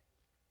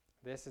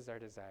 This is our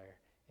desire.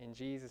 In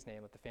Jesus'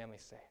 name, let the family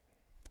say,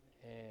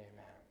 amen.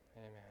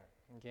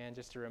 Amen. Again,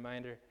 just a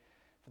reminder,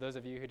 for those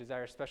of you who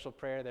desire special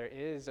prayer, there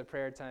is a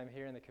prayer time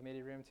here in the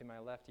committee room to my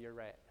left, to your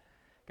right.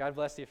 God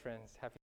bless you, friends. Happy